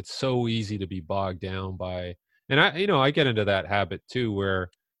coaching, like, it's so easy to be bogged down by, and I get into that habit too, where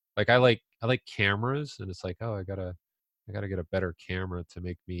like I like cameras, and it's like, oh, I gotta get a better camera to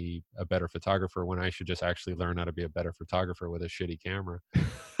make me a better photographer, when I should just actually learn how to be a better photographer with a shitty camera.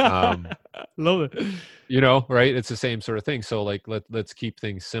 Love it. Right? It's the same sort of thing. So like, let's keep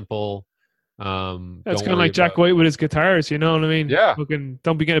things simple. It's kind of like Jack White with his guitars, you know what I mean? Yeah.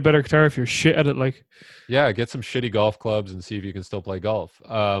 Don't be getting a better guitar if you're shit at it. Like, yeah, get some shitty golf clubs and see if you can still play golf.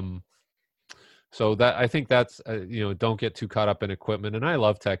 So that, I think that's don't get too caught up in equipment. And I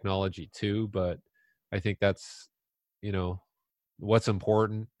love technology too, but I think that's what's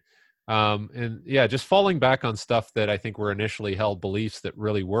important. And yeah, just falling back on stuff that I think were initially held beliefs that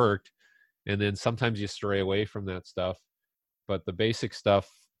really worked, and then sometimes you stray away from that stuff, but the basic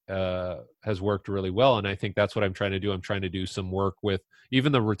stuff has worked really well. And I think that's what I'm trying to do. I'm trying to do some work with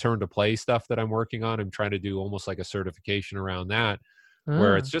even the return to play stuff that I'm working on. I'm trying to do almost like a certification around that,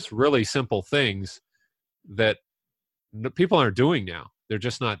 where it's just really simple things that people aren't doing now. They're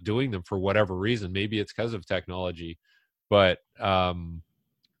just not doing them for whatever reason. Maybe it's because of technology, but like, I'm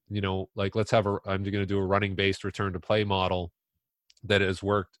going to do a running based return to play model that has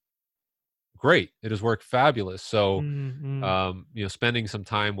worked great. It has worked fabulous. So, spending some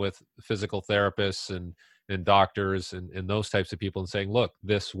time with physical therapists and doctors and those types of people, and saying, look,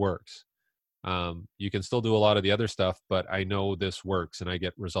 this works. You can still do a lot of the other stuff, but I know this works, and I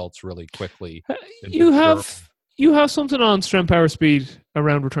get results really quickly. You have something on Strength, Power, Speed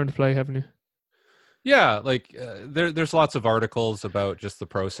around return to play, haven't you? Yeah, like there's lots of articles about just the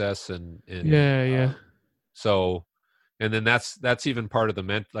process and yeah. So, and then that's even part of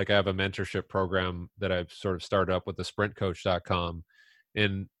the like, I have a mentorship program that I've sort of started up with the sprintcoach.com,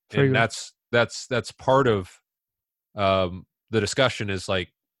 and that's part of the discussion, is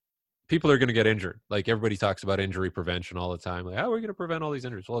like, people are going to get injured. Like, everybody talks about injury prevention all the time. Like, how are we going to prevent all these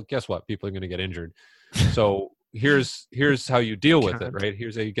injuries? Well, guess what? People are going to get injured. So here's how you deal with it, right?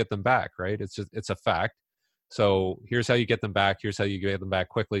 Here's how you get them back, right? It's a fact. So here's how you get them back. Here's how you get them back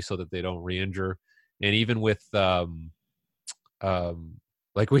quickly so that they don't re-injure. And even with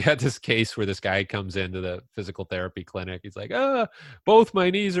Like we had this case where this guy comes into the physical therapy clinic. He's like, both my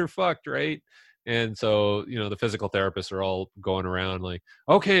knees are fucked, right? And so, the physical therapists are all going around like,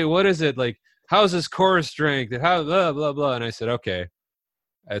 okay, what is it? Like, how's his core strength? And how, blah, blah, blah. And I said, okay,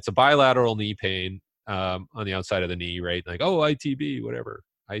 it's a bilateral knee pain on the outside of the knee, right? Like, oh, ITB, whatever,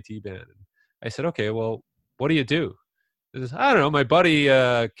 IT band. And I said, okay, well, what do you do? Says, I don't know. My buddy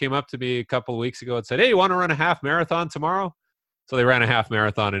came up to me a couple of weeks ago and said, hey, you want to run a half marathon tomorrow? So they ran a half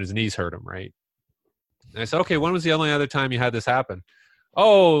marathon and his knees hurt him, right? And I said, okay, when was the only other time you had this happen?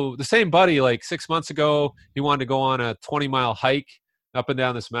 Oh, the same buddy, like 6 months ago, he wanted to go on a 20-mile hike up and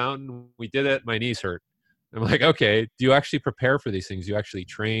down this mountain. We did it. My knees hurt. I'm like, okay, do you actually prepare for these things? Do you actually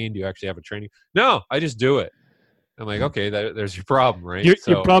train? Do you actually have a training? No, I just do it. I'm like, okay, there's your problem, right?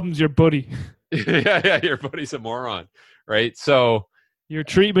 Your problem's your buddy. yeah, your buddy's a moron, right? So your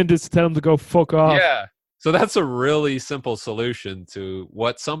treatment is to tell him to go fuck off. Yeah. So that's a really simple solution to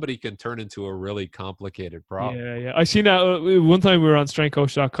what somebody can turn into a really complicated problem. Yeah. I seen that one time we were on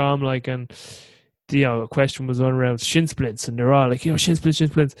strengthcoach.com, like, and a question was on around shin splints, and they're all like, shin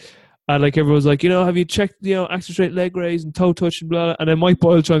splints. And like everyone was like, have you checked, axial straight leg raise and toe touch and blah. And then Mike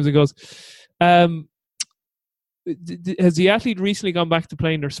Boyle chimes and goes, has the athlete recently gone back to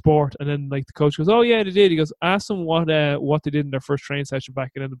playing their sport? And then like the coach goes, oh yeah, they did. He goes, ask them what they did in their first training session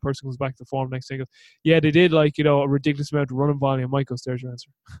back, and then the person comes back to form next day and goes, yeah, they did like a ridiculous amount of running volume. Mike goes, there's your answer.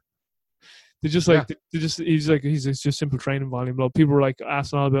 He's just simple training volume. People were like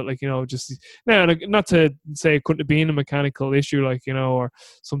asking all about just now, not to say it couldn't have been a mechanical issue or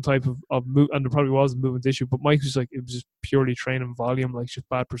some type of move, and there probably was a movement issue, but Mike was like, it was just purely training volume, like just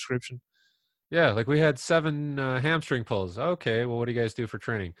bad prescription. Yeah, like we had 7 hamstring pulls. Okay, well, what do you guys do for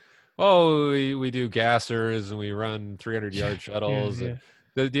training? Oh, we do gassers and we run 300-yard shuttles. Yeah.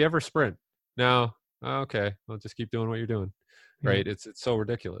 Do you ever sprint? No. Okay, well, just keep doing what you're doing, right? It's so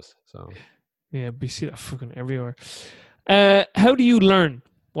ridiculous. So yeah, we see that fucking everywhere. How do you learn?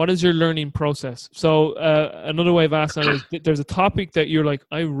 What is your learning process? So another way of asking that is, there's a topic that you're like,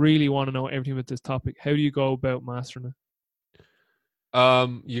 I really want to know everything about this topic. How do you go about mastering it?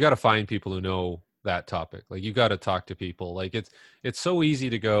 You got to find people who know that topic. Like you got to talk to people. Like it's so easy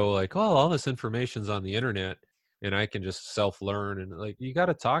to go like, oh, all this information's on the internet and I can just self-learn. And like, you got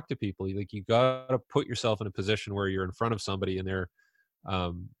to talk to people. Like you got to put yourself in a position where you're in front of somebody and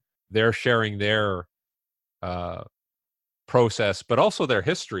they're sharing their process, but also their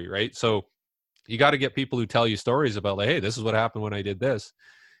history. Right. So you got to get people who tell you stories about like, hey, this is what happened when I did this.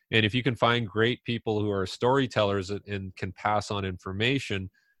 And if you can find great people who are storytellers and can pass on information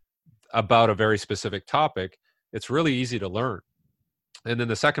about a very specific topic, it's really easy to learn. And then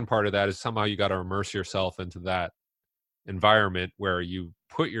the second part of that is somehow you got to immerse yourself into that environment where you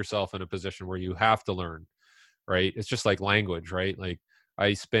put yourself in a position where you have to learn, right? It's just like language, right? Like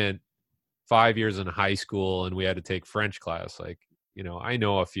I spent 5 years in high school and we had to take French class. Like, I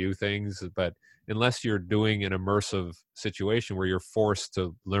know a few things, but unless you're doing an immersive situation where you're forced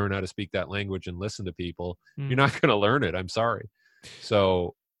to learn how to speak that language and listen to people, you're not going to learn it. I'm sorry.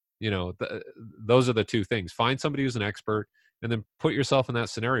 So, those are the two things. Find somebody who's an expert and then put yourself in that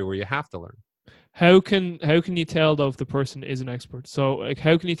scenario where you have to learn. How can you tell though if the person is an expert? So like,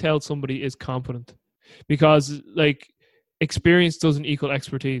 how can you tell somebody is competent? Because like experience doesn't equal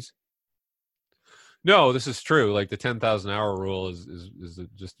expertise. No, this is true. Like the 10,000 hour rule is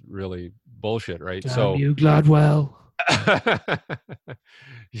just really bullshit, right? Damn so you, Gladwell.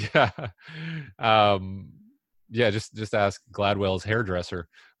 Yeah. Just ask Gladwell's hairdresser.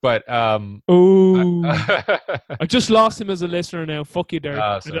 But I just lost him as a listener now. Fuck you, Derek.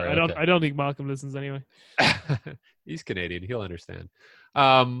 I don't think Malcolm listens anyway. He's Canadian. He'll understand.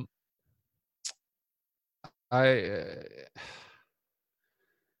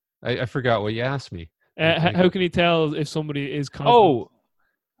 I forgot what you asked me. How can you tell if somebody is competent?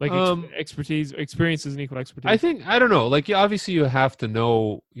 Experience is an equal expertise. I don't know. Like, obviously you have to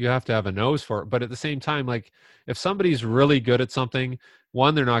know, you have to have a nose for it. But at the same time, like, if somebody's really good at something,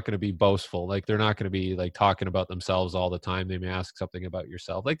 one, they're not going to be boastful. Like, they're not going to be like talking about themselves all the time. They may ask something about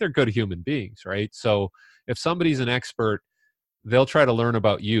yourself. Like, they're good human beings, right? So if somebody's an expert, they'll try to learn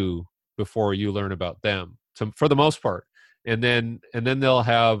about you before you learn about them, for the most part. And then they'll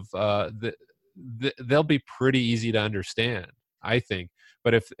have they'll be pretty easy to understand, I think.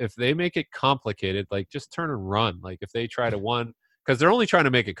 But if they make it complicated, like, just turn and run. Like, if they try to because they're only trying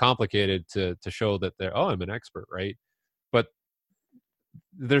to make it complicated to show that I'm an expert, right? But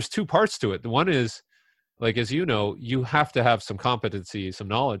there's two parts to it. The one is, like, as you know, you have to have some competency, some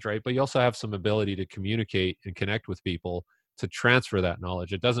knowledge, right? But you also have some ability to communicate and connect with people to transfer that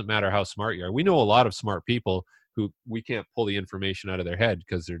knowledge. It doesn't matter how smart you are. We know a lot of smart people who we can't pull the information out of their head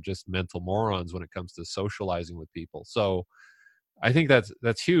because they're just mental morons when it comes to socializing with people. So I think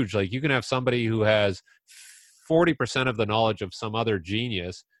that's huge. Like, you can have somebody who has 40% of the knowledge of some other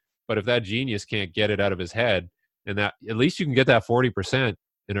genius, but if that genius can't get it out of his head, and that, at least you can get that 40%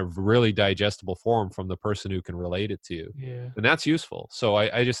 in a really digestible form from the person who can relate it to you. Yeah. And that's useful. So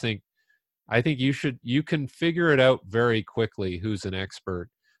I just think, you can figure it out very quickly who's an expert.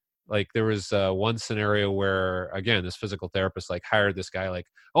 Like, there was one scenario where, again, this physical therapist like hired this guy, like,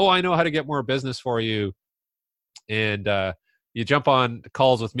 oh, I know how to get more business for you. And you jump on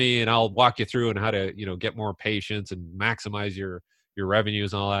calls with me and I'll walk you through and how to, get more patients and maximize your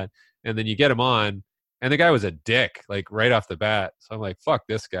revenues and all that. And then you get him on, and the guy was a dick, like, right off the bat. So I'm like, fuck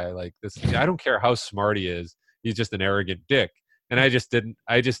this guy. Like, I don't care how smart he is. He's just an arrogant dick. And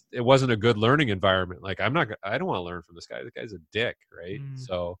it wasn't a good learning environment. Like, I don't want to learn from this guy. This guy's a dick. Right.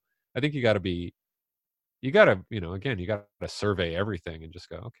 So I think you got to, again, you got to survey everything and just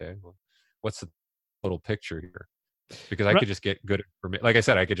go, okay, well, what's the total picture here? Because I could just get good information. Like I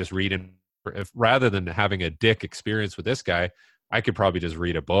said, I could just read, and rather than having a dick experience with this guy, I could probably just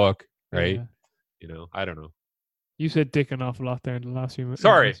read a book. Right. Yeah. I don't know. You said dick an awful lot there in the last few minutes.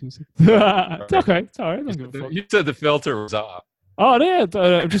 Sorry. It's okay. It's all right. You said the filter was off. Oh, yeah.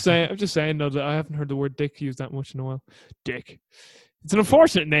 I'm just saying though, that I haven't heard the word dick used that much in a while. Dick. It's an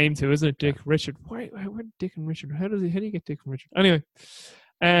unfortunate name too, isn't it? Dick Richard. Where Dick and Richard? How do you get Dick and Richard? Anyway,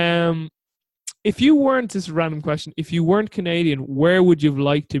 if you weren't, this is a random question, if you weren't Canadian, where would you have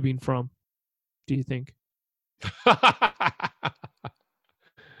liked to have been from? Do you think?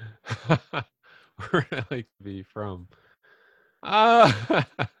 Where would I like to be from? I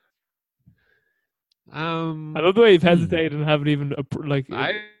love the way you've hesitated and haven't even like.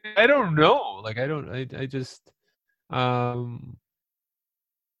 I don't know. Like, I just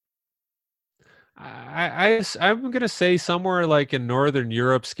I'm gonna say somewhere like in Northern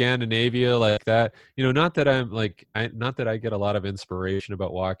Europe, Scandinavia, like that. Not that I'm like, not that I get a lot of inspiration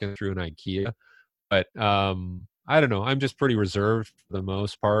about walking through an IKEA, but I don't know. I'm just pretty reserved for the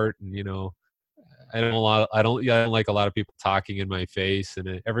most part, and I don't like a lot of people talking in my face,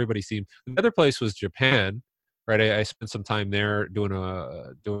 and everybody seemed. The other place was Japan, right? I spent some time there doing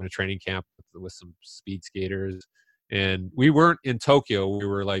a training camp with some speed skaters, and we weren't in Tokyo. We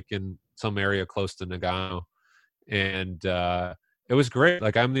were like in some area close to Nagano, and it was great.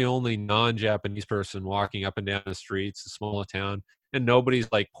 Like, I'm the only non-Japanese person walking up and down the streets, a small town, and nobody's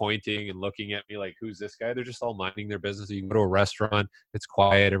like pointing and looking at me like, who's this guy? They're just all minding their business. You can go to a restaurant, it's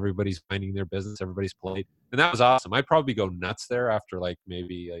quiet, everybody's minding their business, everybody's polite, and that was awesome. I'd probably go nuts there after like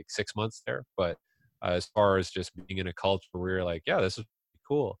maybe like 6 months there, but as far as just being in a culture where you're like, yeah, this is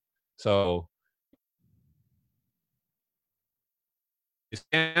cool. So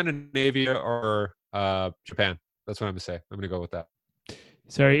Scandinavia or Japan. That's what I'm gonna say. I'm gonna go with that.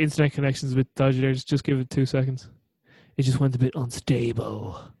 Sorry, internet connection's a bit dodgy there. Just give it 2 seconds. It just went a bit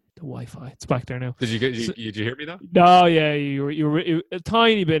unstable. The Wi-Fi. It's back there now. Did you hear me though? No, yeah, you were a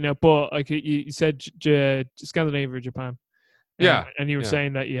tiny bit now, but like you said, Scandinavia or Japan. Yeah, and you were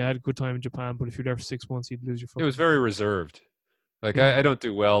saying that you had a good time in Japan, but if you're there for 6 months, you'd lose your focus. It was very reserved. Like, I don't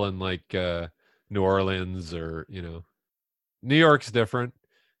do well in like New Orleans or New York's different,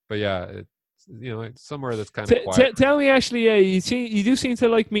 but yeah, it's somewhere that's kind of quiet. Tell me, actually, you do seem to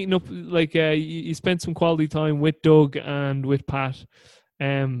like meeting up. Like, you spent some quality time with Doug and with Pat,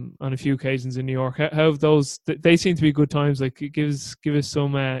 on a few occasions in New York. How have those? They seem to be good times. Like, give us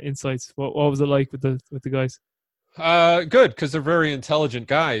some insights. What was it like with the guys? Good, because they're very intelligent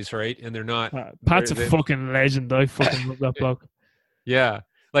guys, right? And they're not. Pat's a fucking legend. I fucking love that bloke. Yeah.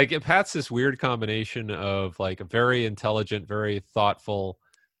 Like, Pat's this weird combination of like a very intelligent, very thoughtful,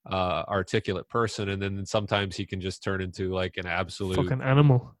 articulate person, and then sometimes he can just turn into like an absolute fucking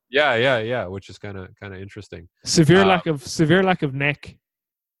animal. Yeah, which is kind of interesting. Severe lack of neck.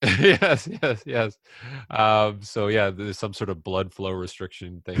 yes. So yeah, there's some sort of blood flow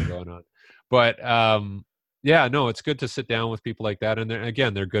restriction thing going on, but yeah, no, it's good to sit down with people like that, and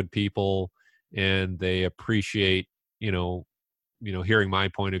they're good people, and they appreciate hearing my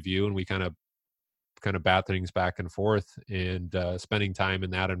point of view, and we kind of bat things back and forth, and spending time in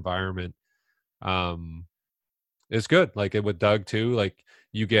that environment is good. Like, with Doug too, like,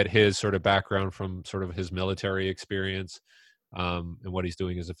 you get his sort of background from sort of his military experience, and what he's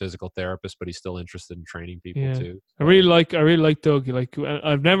doing as a physical therapist, but he's still interested in training people too. I really like Doug. Like,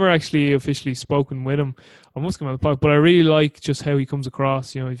 I've never actually officially spoken with him. I must come on the podcast, but I really like just how he comes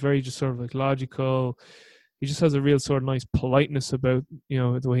across. He's very just sort of like logical. He just has a real sort of nice politeness about,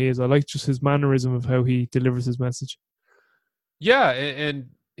 the way he is. I like just his mannerism of how he delivers his message. Yeah, and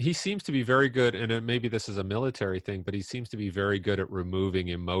he seems to be very good, and maybe this is a military thing, but he seems to be very good at removing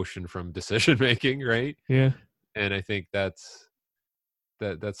emotion from decision making, right? Yeah. And I think that's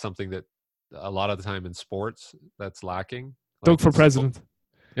something that a lot of the time in sports that's lacking. Doug Like for president.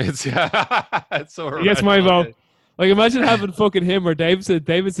 it's it's so He gets my vote. irrational. Like, imagine having fucking him or Davidson.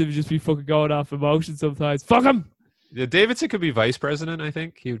 Davidson would just be fucking going off emotion sometimes. Fuck him! Yeah, Davidson could be vice president. I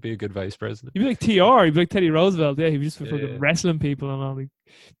think he would be a good vice president. He'd be like TR. He'd be like Teddy Roosevelt. Yeah, he'd be just fucking Yeah. wrestling people and all. He'd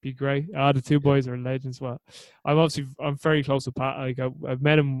be great. The two boys are legends. Well, I'm very close with Pat. Like, I've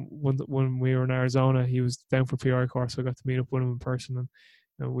met him when we were in Arizona. He was down for PR course, so I got to meet up with him in person,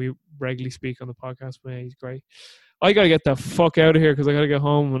 and we regularly speak on the podcast. But yeah, he's great. I gotta get the fuck out of here because I gotta go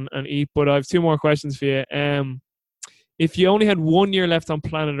home and eat. But I have two more questions for you. If you only had 1 year left on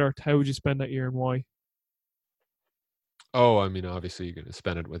planet Earth, how would you spend that year and why? Oh, I mean, obviously you're going to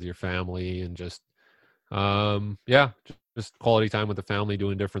spend it with your family and just quality time with the family,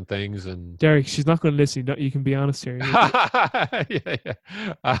 doing different things. And Derek, she's not going to listen. You can be honest here. yeah.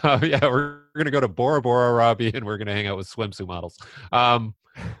 We're going to go to Bora Bora, Robbie, and we're going to hang out with swimsuit models.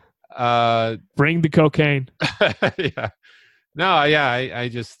 Bring the cocaine. Yeah. No, yeah, I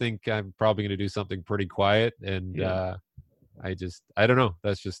just think I'm probably going to do something pretty quiet, and I don't know.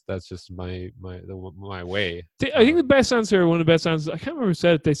 That's just my way. I think the best answer, one of the best answers, I can't remember who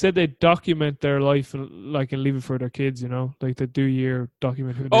said it. They said they document their life and leave it for their kids. You know, like they do year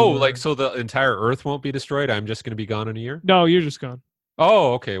document. Who So the entire Earth won't be destroyed. I'm just going to be gone in a year. No, you're just gone.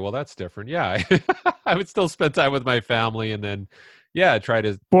 Oh, okay. Well, that's different. Yeah, I would still spend time with my family, and then try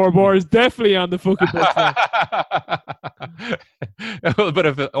to. Bora is definitely on the fucking book. But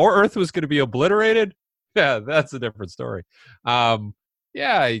if Earth was going to be obliterated, yeah, that's a different story. I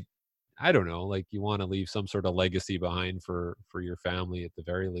don't know. Like, you want to leave some sort of legacy behind for your family at the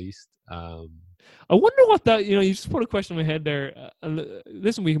very least. I wonder what that. You just put a question in my head there.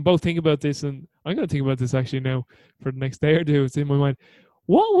 Listen, we can both think about this, and I'm going to think about this actually now for the next day or two. It's in my mind.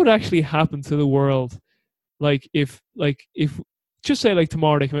 What would actually happen to the world, if just say like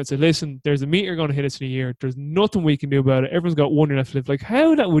tomorrow they come out and say, listen, there's a meteor going to hit us in a year. There's nothing we can do about it. Everyone's got 1 year left to live. Like,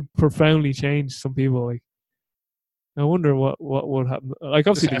 how that would profoundly change some people. Like, I wonder what would happen. Like,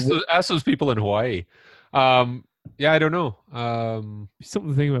 obviously, ask those people in Hawaii. I don't know. Something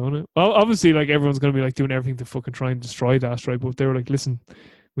to think about, isn't it? Well, obviously, like, everyone's going to be like doing everything to fucking try and destroy the asteroid. But if they were like, listen,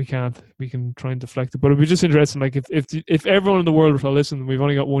 we can't. We can try and deflect it. But it'd be just interesting. Like, if everyone in the world were to listen, we've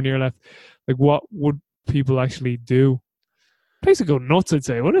only got 1 year left. Like, what would people actually do? Place would go nuts, I'd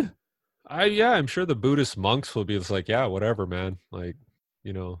say, wouldn't it? I'm sure the Buddhist monks will be just like, yeah, whatever, man. Like,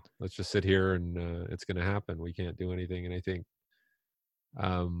 let's just sit here and it's going to happen. We can't do anything. And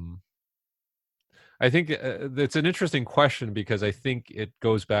I think it's an interesting question, because I think it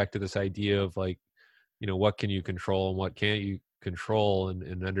goes back to this idea of, like, what can you control and what can't you control,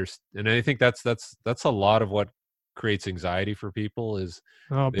 and I think that's a lot of what creates anxiety for people is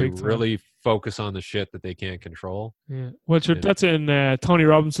they really focus on the shit that they can't control. Yeah, well, that's in Tony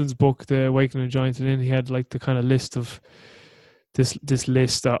Robinson's book, The Awakening of Giants, and then he had like the kind of list of this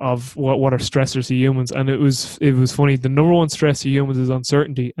list of what are stressors to humans, and it was funny. The number one stress to humans is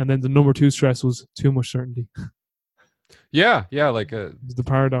uncertainty, and then the number two stress was too much certainty. Like the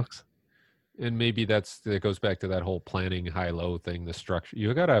paradox. And maybe that goes back to that whole planning high-low thing. The structure,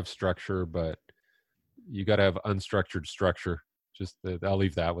 you got to have structure, but you got to have unstructured structure. Just I'll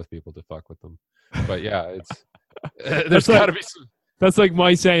leave that with people to fuck with them. But yeah, it's there's got to be some. That's like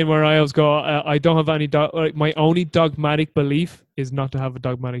my saying where I always go, I don't have any my only dogmatic belief is not to have a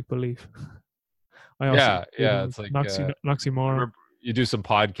dogmatic belief. It's like oxymoron. You do some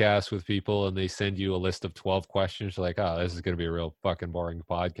podcasts with people and they send you a list of 12 questions. You're like, oh, this is going to be a real fucking boring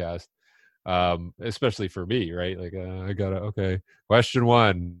podcast. Especially for me, right? Like, I gotta, okay. Question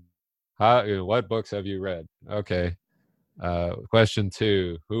 1, what books have you read? Okay. Question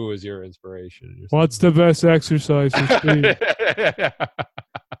 2, who was your inspiration? What's the best exercise for speed?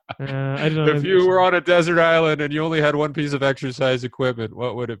 I don't know. If you were on a desert island and you only had one piece of exercise equipment,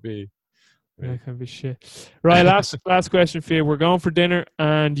 what would it be? That can be shit. Right, last question for you. We're going for dinner,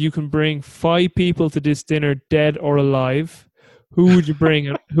 and you can bring 5 people to this dinner, dead or alive. Who would you bring?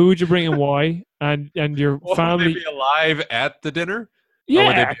 And why? And your family. Would they be alive at the dinner?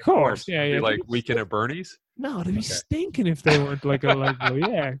 Yeah, of course. Yeah. Like Weekend at Bernie's? No, they'd be stinking if they weren't like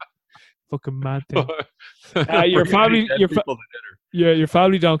yeah. Fucking mad thing. Your family, your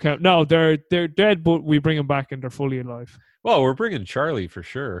family don't count. No, they're dead, but we bring them back and they're fully alive. Well, we're bringing Charlie for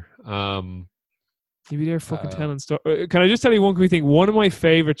sure. You'd be there fucking telling stories. Can I just tell you one quick thing? One of my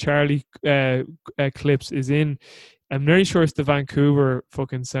favorite Charlie clips is in. I'm nearly sure it's the Vancouver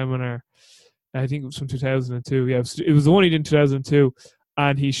fucking seminar. I think it was from 2002. Yeah, it was the one he did in 2002.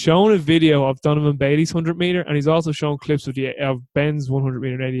 and he's shown a video of Donovan Bailey's 100-meter, and he's also shown clips of Ben's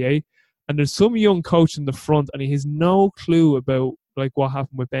 100-meter in '88. And there's some young coach in the front, and he has no clue about like what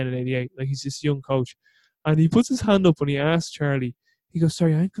happened with Ben in '88. Like, he's this young coach, and he puts his hand up and he asks Charlie. He goes,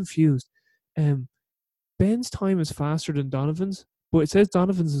 "Sorry, I'm confused. Ben's time is faster than Donovan's, but it says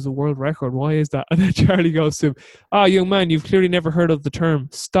Donovan's is a world record. Why is that?" And then Charlie goes to him, "Young man, you've clearly never heard of the term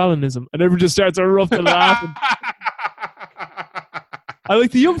Stalinism." And everyone just starts erupting laughing. I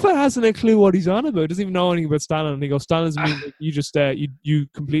like the young fella hasn't a clue what he's on about. Doesn't even know anything about Stalin. And he goes, "Stalinism means like you just you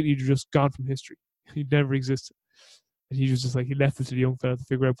completely just gone from history. You never existed." And he was just like, he left it to the young fella to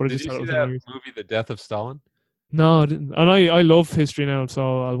figure out. But Did you see that movie, The Death of Stalin? No, I didn't. And I love history now,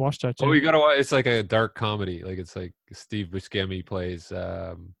 so I'll watch that. Oh, you gotta watch. It's like a dark comedy. Like, it's like Steve Buscemi plays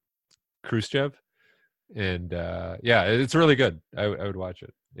Khrushchev, and yeah, it's really good. I would watch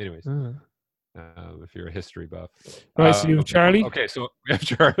it. Anyways, if you're a history buff. Right, so you have Charlie. Okay, so we have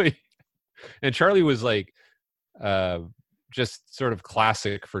Charlie, and Charlie was like, just sort of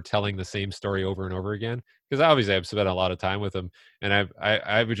classic for telling the same story over and over again. Because obviously I've spent a lot of time with him, and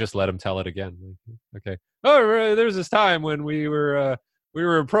I would just let him tell it again. Okay. Oh, there's this time when we were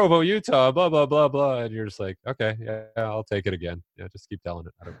in Provo, Utah, blah blah blah blah, and you're just like, okay, yeah, I'll take it again. Yeah, just keep telling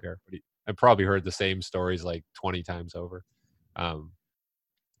it. I don't care. But I probably heard the same stories like 20 times over.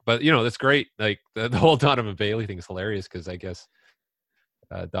 But that's great. Like the whole Donovan Bailey thing is hilarious because I guess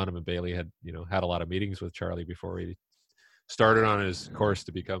Donovan Bailey had a lot of meetings with Charlie before he started on his course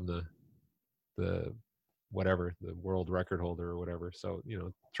to become the world record holder or whatever. So,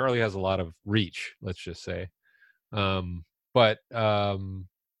 Charlie has a lot of reach, let's just say. But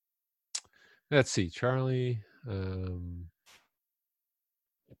let's see, Charlie.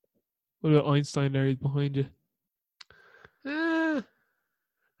 What about Einstein there? He's behind you. I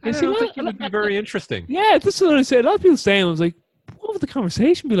don't think he would be very interesting. Yeah, this is what I said. A lot of people saying, I was like, what would the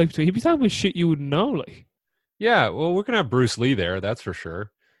conversation be like between? He'd be talking about shit you wouldn't know, like. Yeah, well, we're gonna have Bruce Lee there, that's for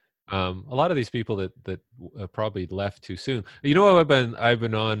sure. A lot of these people that probably left too soon. I've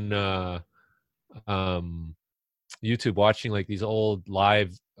been on YouTube watching like these old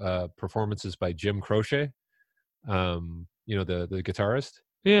live performances by Jim Croce, the guitarist.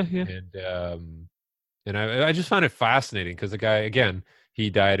 Yeah. And I just find it fascinating because the guy, again, he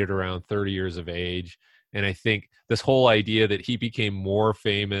died at around 30 years of age, and I think this whole idea that he became more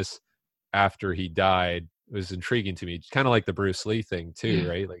famous after he died was intriguing to me. It's kind of like the Bruce Lee thing too,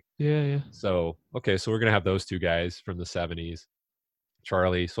 right? Like, yeah. So okay, so we're gonna have those two guys from the 70s.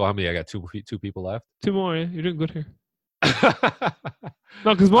 Charlie. So how many? I got two people left. Two more. Yeah, you're doing good here.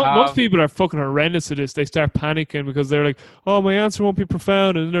 No, because most people are fucking horrendous at this. They start panicking because they're like, "Oh, my answer won't be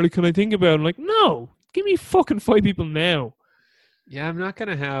profound," and they're like, "Can I think about it?" I'm like, no, give me fucking 5 people now. Yeah, I'm not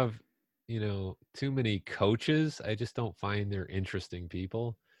gonna have too many coaches. I just don't find they're interesting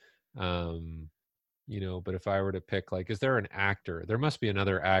people. But if I were to pick, like, is there an actor? There must be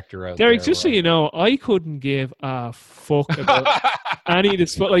another actor out there. Derek, just so you know, I couldn't give a fuck about any of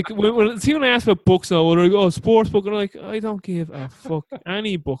this. Like, when I ask about books, they're like, "Oh, sports book," and I'm like, I don't give a fuck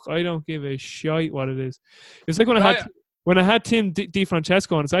any book. I don't give a shite what it is. It's like when I had Tim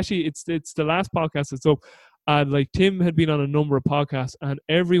DeFrancesco on. It's the last podcast that's up. And like Tim had been on a number of podcasts, and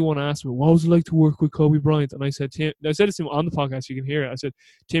everyone asked me, "What was it like to work with Kobe Bryant?" And I said, "Tim," I said to him on the podcast, you can hear it. I said,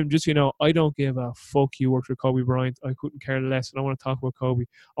 "Tim, just so you know, I don't give a fuck. You worked with Kobe Bryant. I couldn't care less. And I want to talk about Kobe.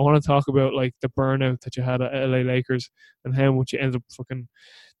 I want to talk about like the burnout that you had at LA Lakers and how much you ended up fucking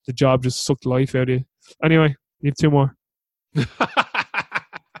the job just sucked life out of you." Anyway, you have 2 more.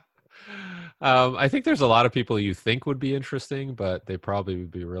 I think there's a lot of people you think would be interesting, but they probably would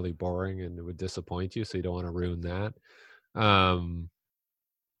be really boring and it would disappoint you. So you don't want to ruin that.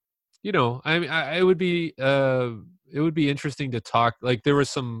 It would be interesting to talk. Like, there was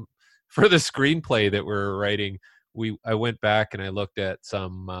some for the screenplay that we're writing. I went back and I looked at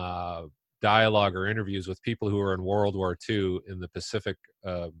some dialogue or interviews with people who were in World War II in the Pacific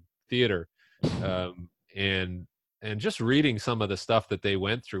Theater, and just reading some of the stuff that they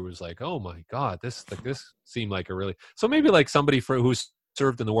went through was like, oh my God, this seemed like a really, so maybe like somebody who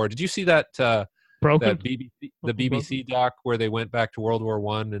served in the war. Did you see that Broken? The BBC doc where they went back to World War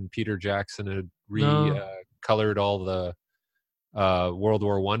I and Peter Jackson had colored all the World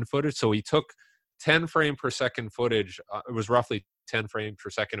War I footage? So he took 10 frame per second footage. It was roughly 10 frames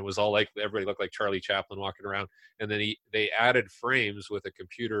per second. It was all like everybody looked like Charlie Chaplin walking around, and then they added frames with a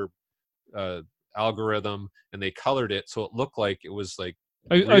computer algorithm, and they colored it so it looked like it was like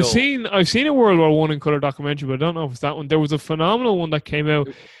I've seen a World War I in color documentary, but I don't know if it's that one. There was a phenomenal one that came out.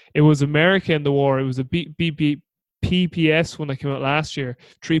 It was America in the war. It was a PPS one that came out last year,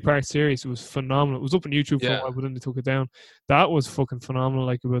 3-part series. It was phenomenal. It was up on YouTube for a Yeah. while, but then they took it down. That was fucking phenomenal.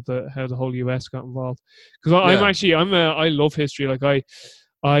 Like about how the whole US got involved. Because I love history. Like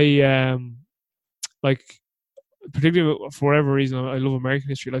like particularly for whatever reason, I love American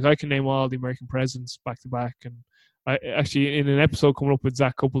history. Like I can name all the American presidents back to back, and I actually in an episode coming up with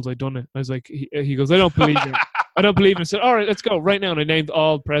Zach Couples, I done it. I was like, he goes, I don't believe it. I don't believe it. I said, all right, let's go right now, and I named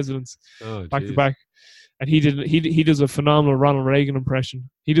all presidents back to back. And he does a phenomenal Ronald Reagan impression.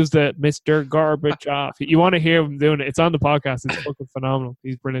 He does the Mr. Gorbachev. You want to hear him doing it? It's on the podcast. It's fucking phenomenal.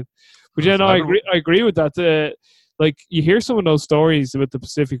 He's brilliant. But yeah, no, I agree with that. Like you hear some of those stories about the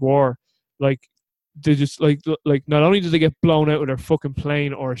Pacific War, like they just like not only did they get blown out with their fucking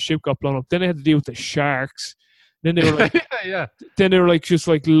plane or a ship got blown up, then they had to deal with the sharks. Then they were like, Then they were like just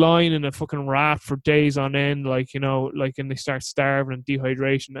like lying in a fucking raft for days on end, like, you know, like, and they start starving and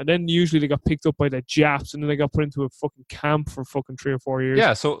dehydration. And then usually they got picked up by the Japs, and then they got put into a fucking camp for fucking 3 or 4 years.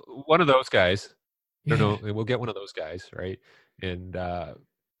 Yeah, so one of those guys. No, we'll get one of those guys, right? And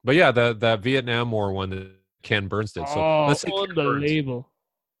but yeah, the Vietnam War one that Ken Burns did. So let's say unbelievable.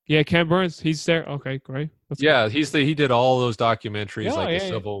 Yeah, Ken Burns, he's there. Okay, great. He did all those documentaries the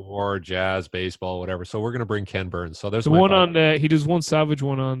Civil War, jazz, baseball, whatever. So we're gonna bring Ken Burns. So there's the one on he does one Savage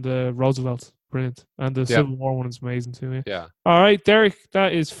one on the Roosevelt, brilliant, and the Civil War one is amazing too. Yeah. All right, Derek,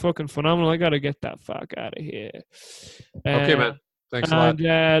 that is fucking phenomenal. I gotta get that fuck out of here. Okay, man. Thanks a lot.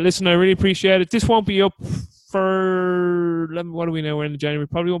 And listen, I really appreciate it. This won't be up for what do we know? We're in January.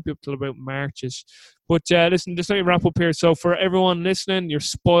 Probably won't be up till about Marchish. But listen, just let me wrap up here. So for everyone listening, you're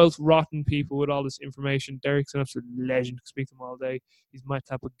spoiled, rotten people with all this information. Derek's an absolute legend. I speak to him all day. He's my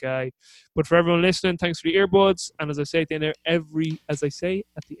type of guy. But for everyone listening, thanks for the earbuds. And as I say at the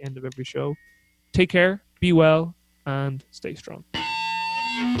end of every show, take care, be well, and stay strong.